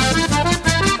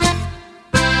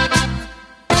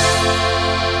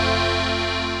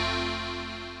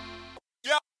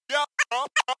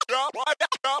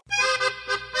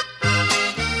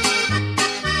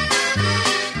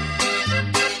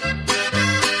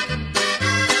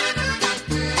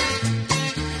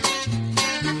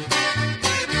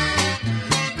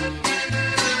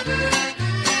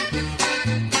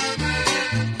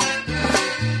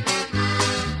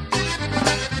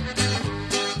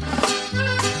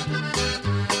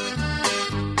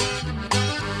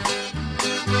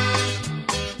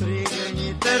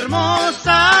 Trigueñita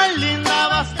hermosa, linda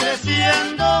vas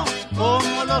creciendo.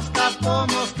 los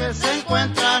capomos que se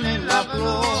encuentran en la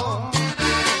flor.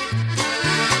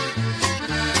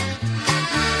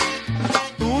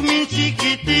 Tú, mi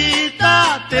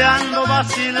chiquitita, te ando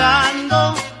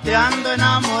vacilando, te ando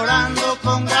enamorando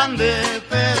con grande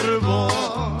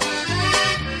fervor.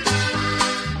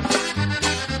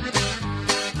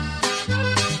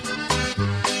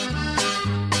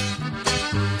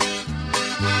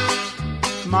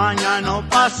 Mañana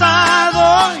pasado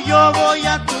yo voy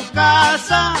a tu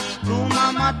casa, tu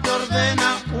mamá te ordena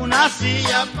una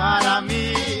silla para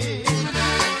mí.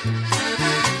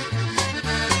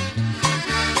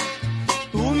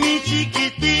 Tú, mi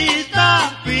chiquitita,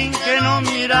 finge no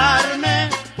mirarme,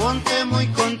 ponte muy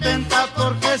contenta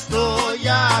porque estoy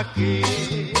aquí.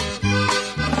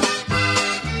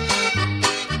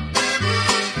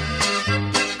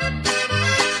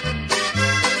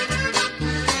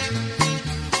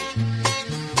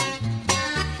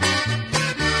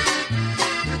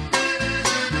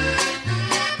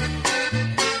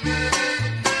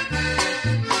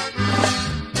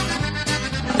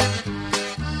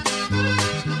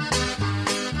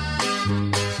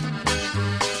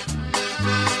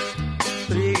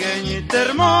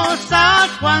 Hermosa,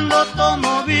 cuando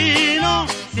tomo vino,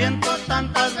 siento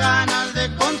tantas ganas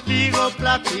de contigo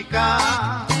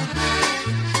platicar.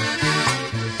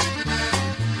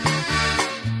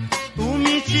 Tú,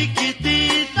 mi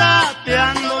chiquitita, te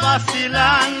ando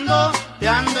vacilando, te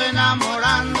ando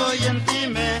enamorando y en ti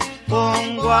me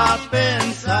pongo a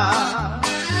pensar.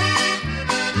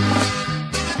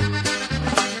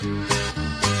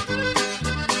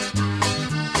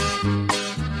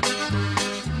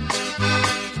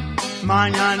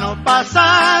 Mañana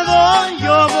pasado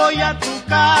yo voy a tu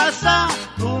casa,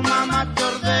 tu mamá te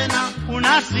ordena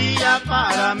una silla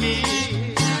para mí.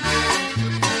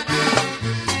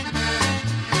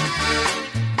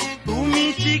 Tú,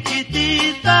 mi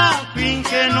chiquitita,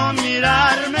 finge no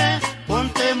mirarme,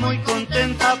 ponte muy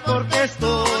contenta porque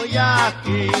estoy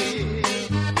aquí.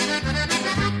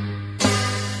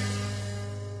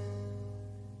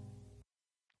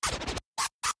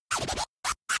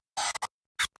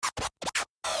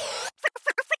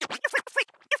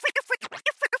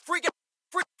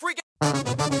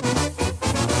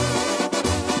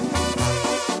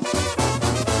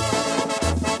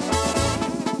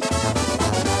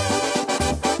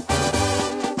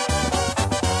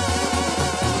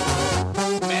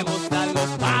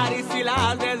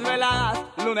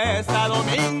 Lunes a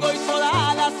domingo y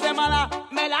toda la semana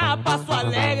me la paso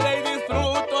alegre y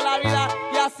disfruto la vida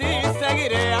y así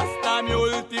seguiré hasta mi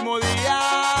último día.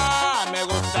 Me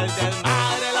gusta el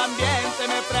desmadre, el ambiente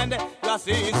me prende, yo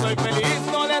así soy feliz,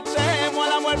 no le temo a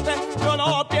la muerte, yo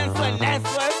no pienso en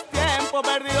eso, es tiempo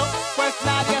perdido, pues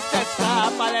nadie se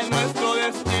escapa de nuestro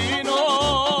destino.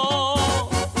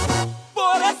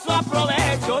 Por eso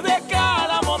aprovecho de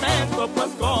cada momento, pues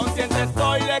consciente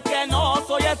estoy de que no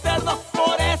soy eterno.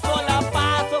 Por eso la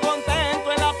paso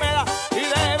contento en la peda y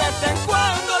de vez en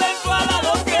cuando le entro a la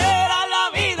loquera. La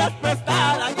vida es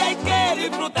prestada y hay que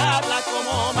disfrutarla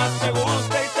como más te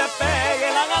guste y te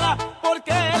pegue la gana,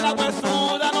 porque la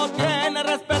huesuda no tiene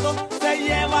respeto, se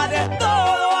lleva de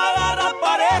todo, agarra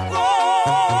parejo.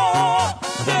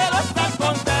 Quiero estar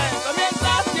contento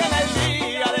mientras tiene el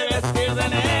día de vestir de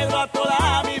negro a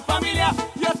toda mi familia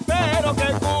y espero que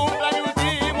cumpla mi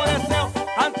último deseo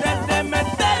antes de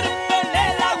meterme.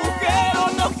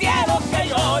 No quiero que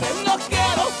lloren, no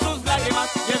quiero sus lágrimas,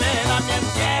 lleven a mi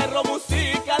entierro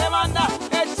música de banda,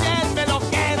 échenme lo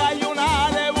que era y una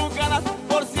de bucanas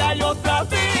por si hay otra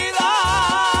vida,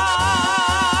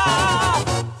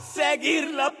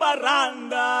 seguir la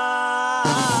parranda.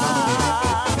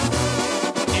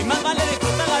 Y más vale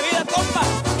disfrutar la vida, compa,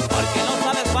 porque no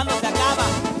sabes cuándo se acaba.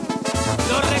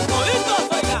 Los recoditos,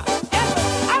 oiga, eso,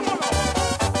 vámonos.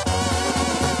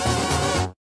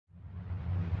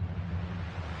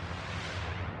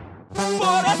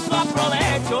 Por eso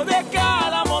aprovecho de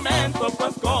cada momento,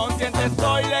 pues consciente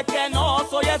estoy de que no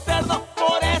soy eterno.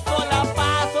 Por eso la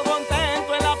paso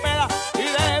contento en la peda y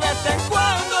de vez en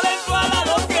cuando le entro a la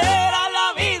loquera.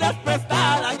 La vida es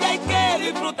prestada y hay que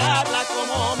disfrutarla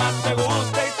como más te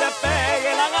guste y te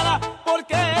pegue la gana,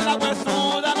 porque la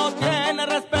huesuda no tiene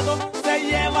respeto, se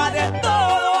lleva de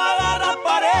todo, agarra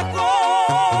parejo.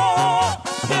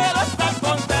 Quiero estar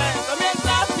contento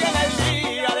mientras tiene el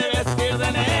día de vestir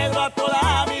de negro a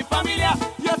toda mi familia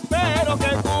y espero que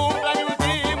cumpla mi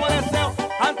último deseo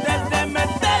antes de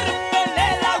meterme en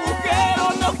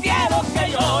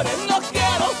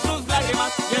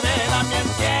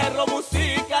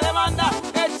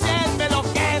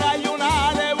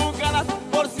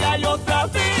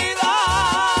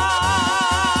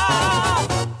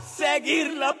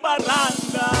seguir la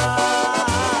parranda.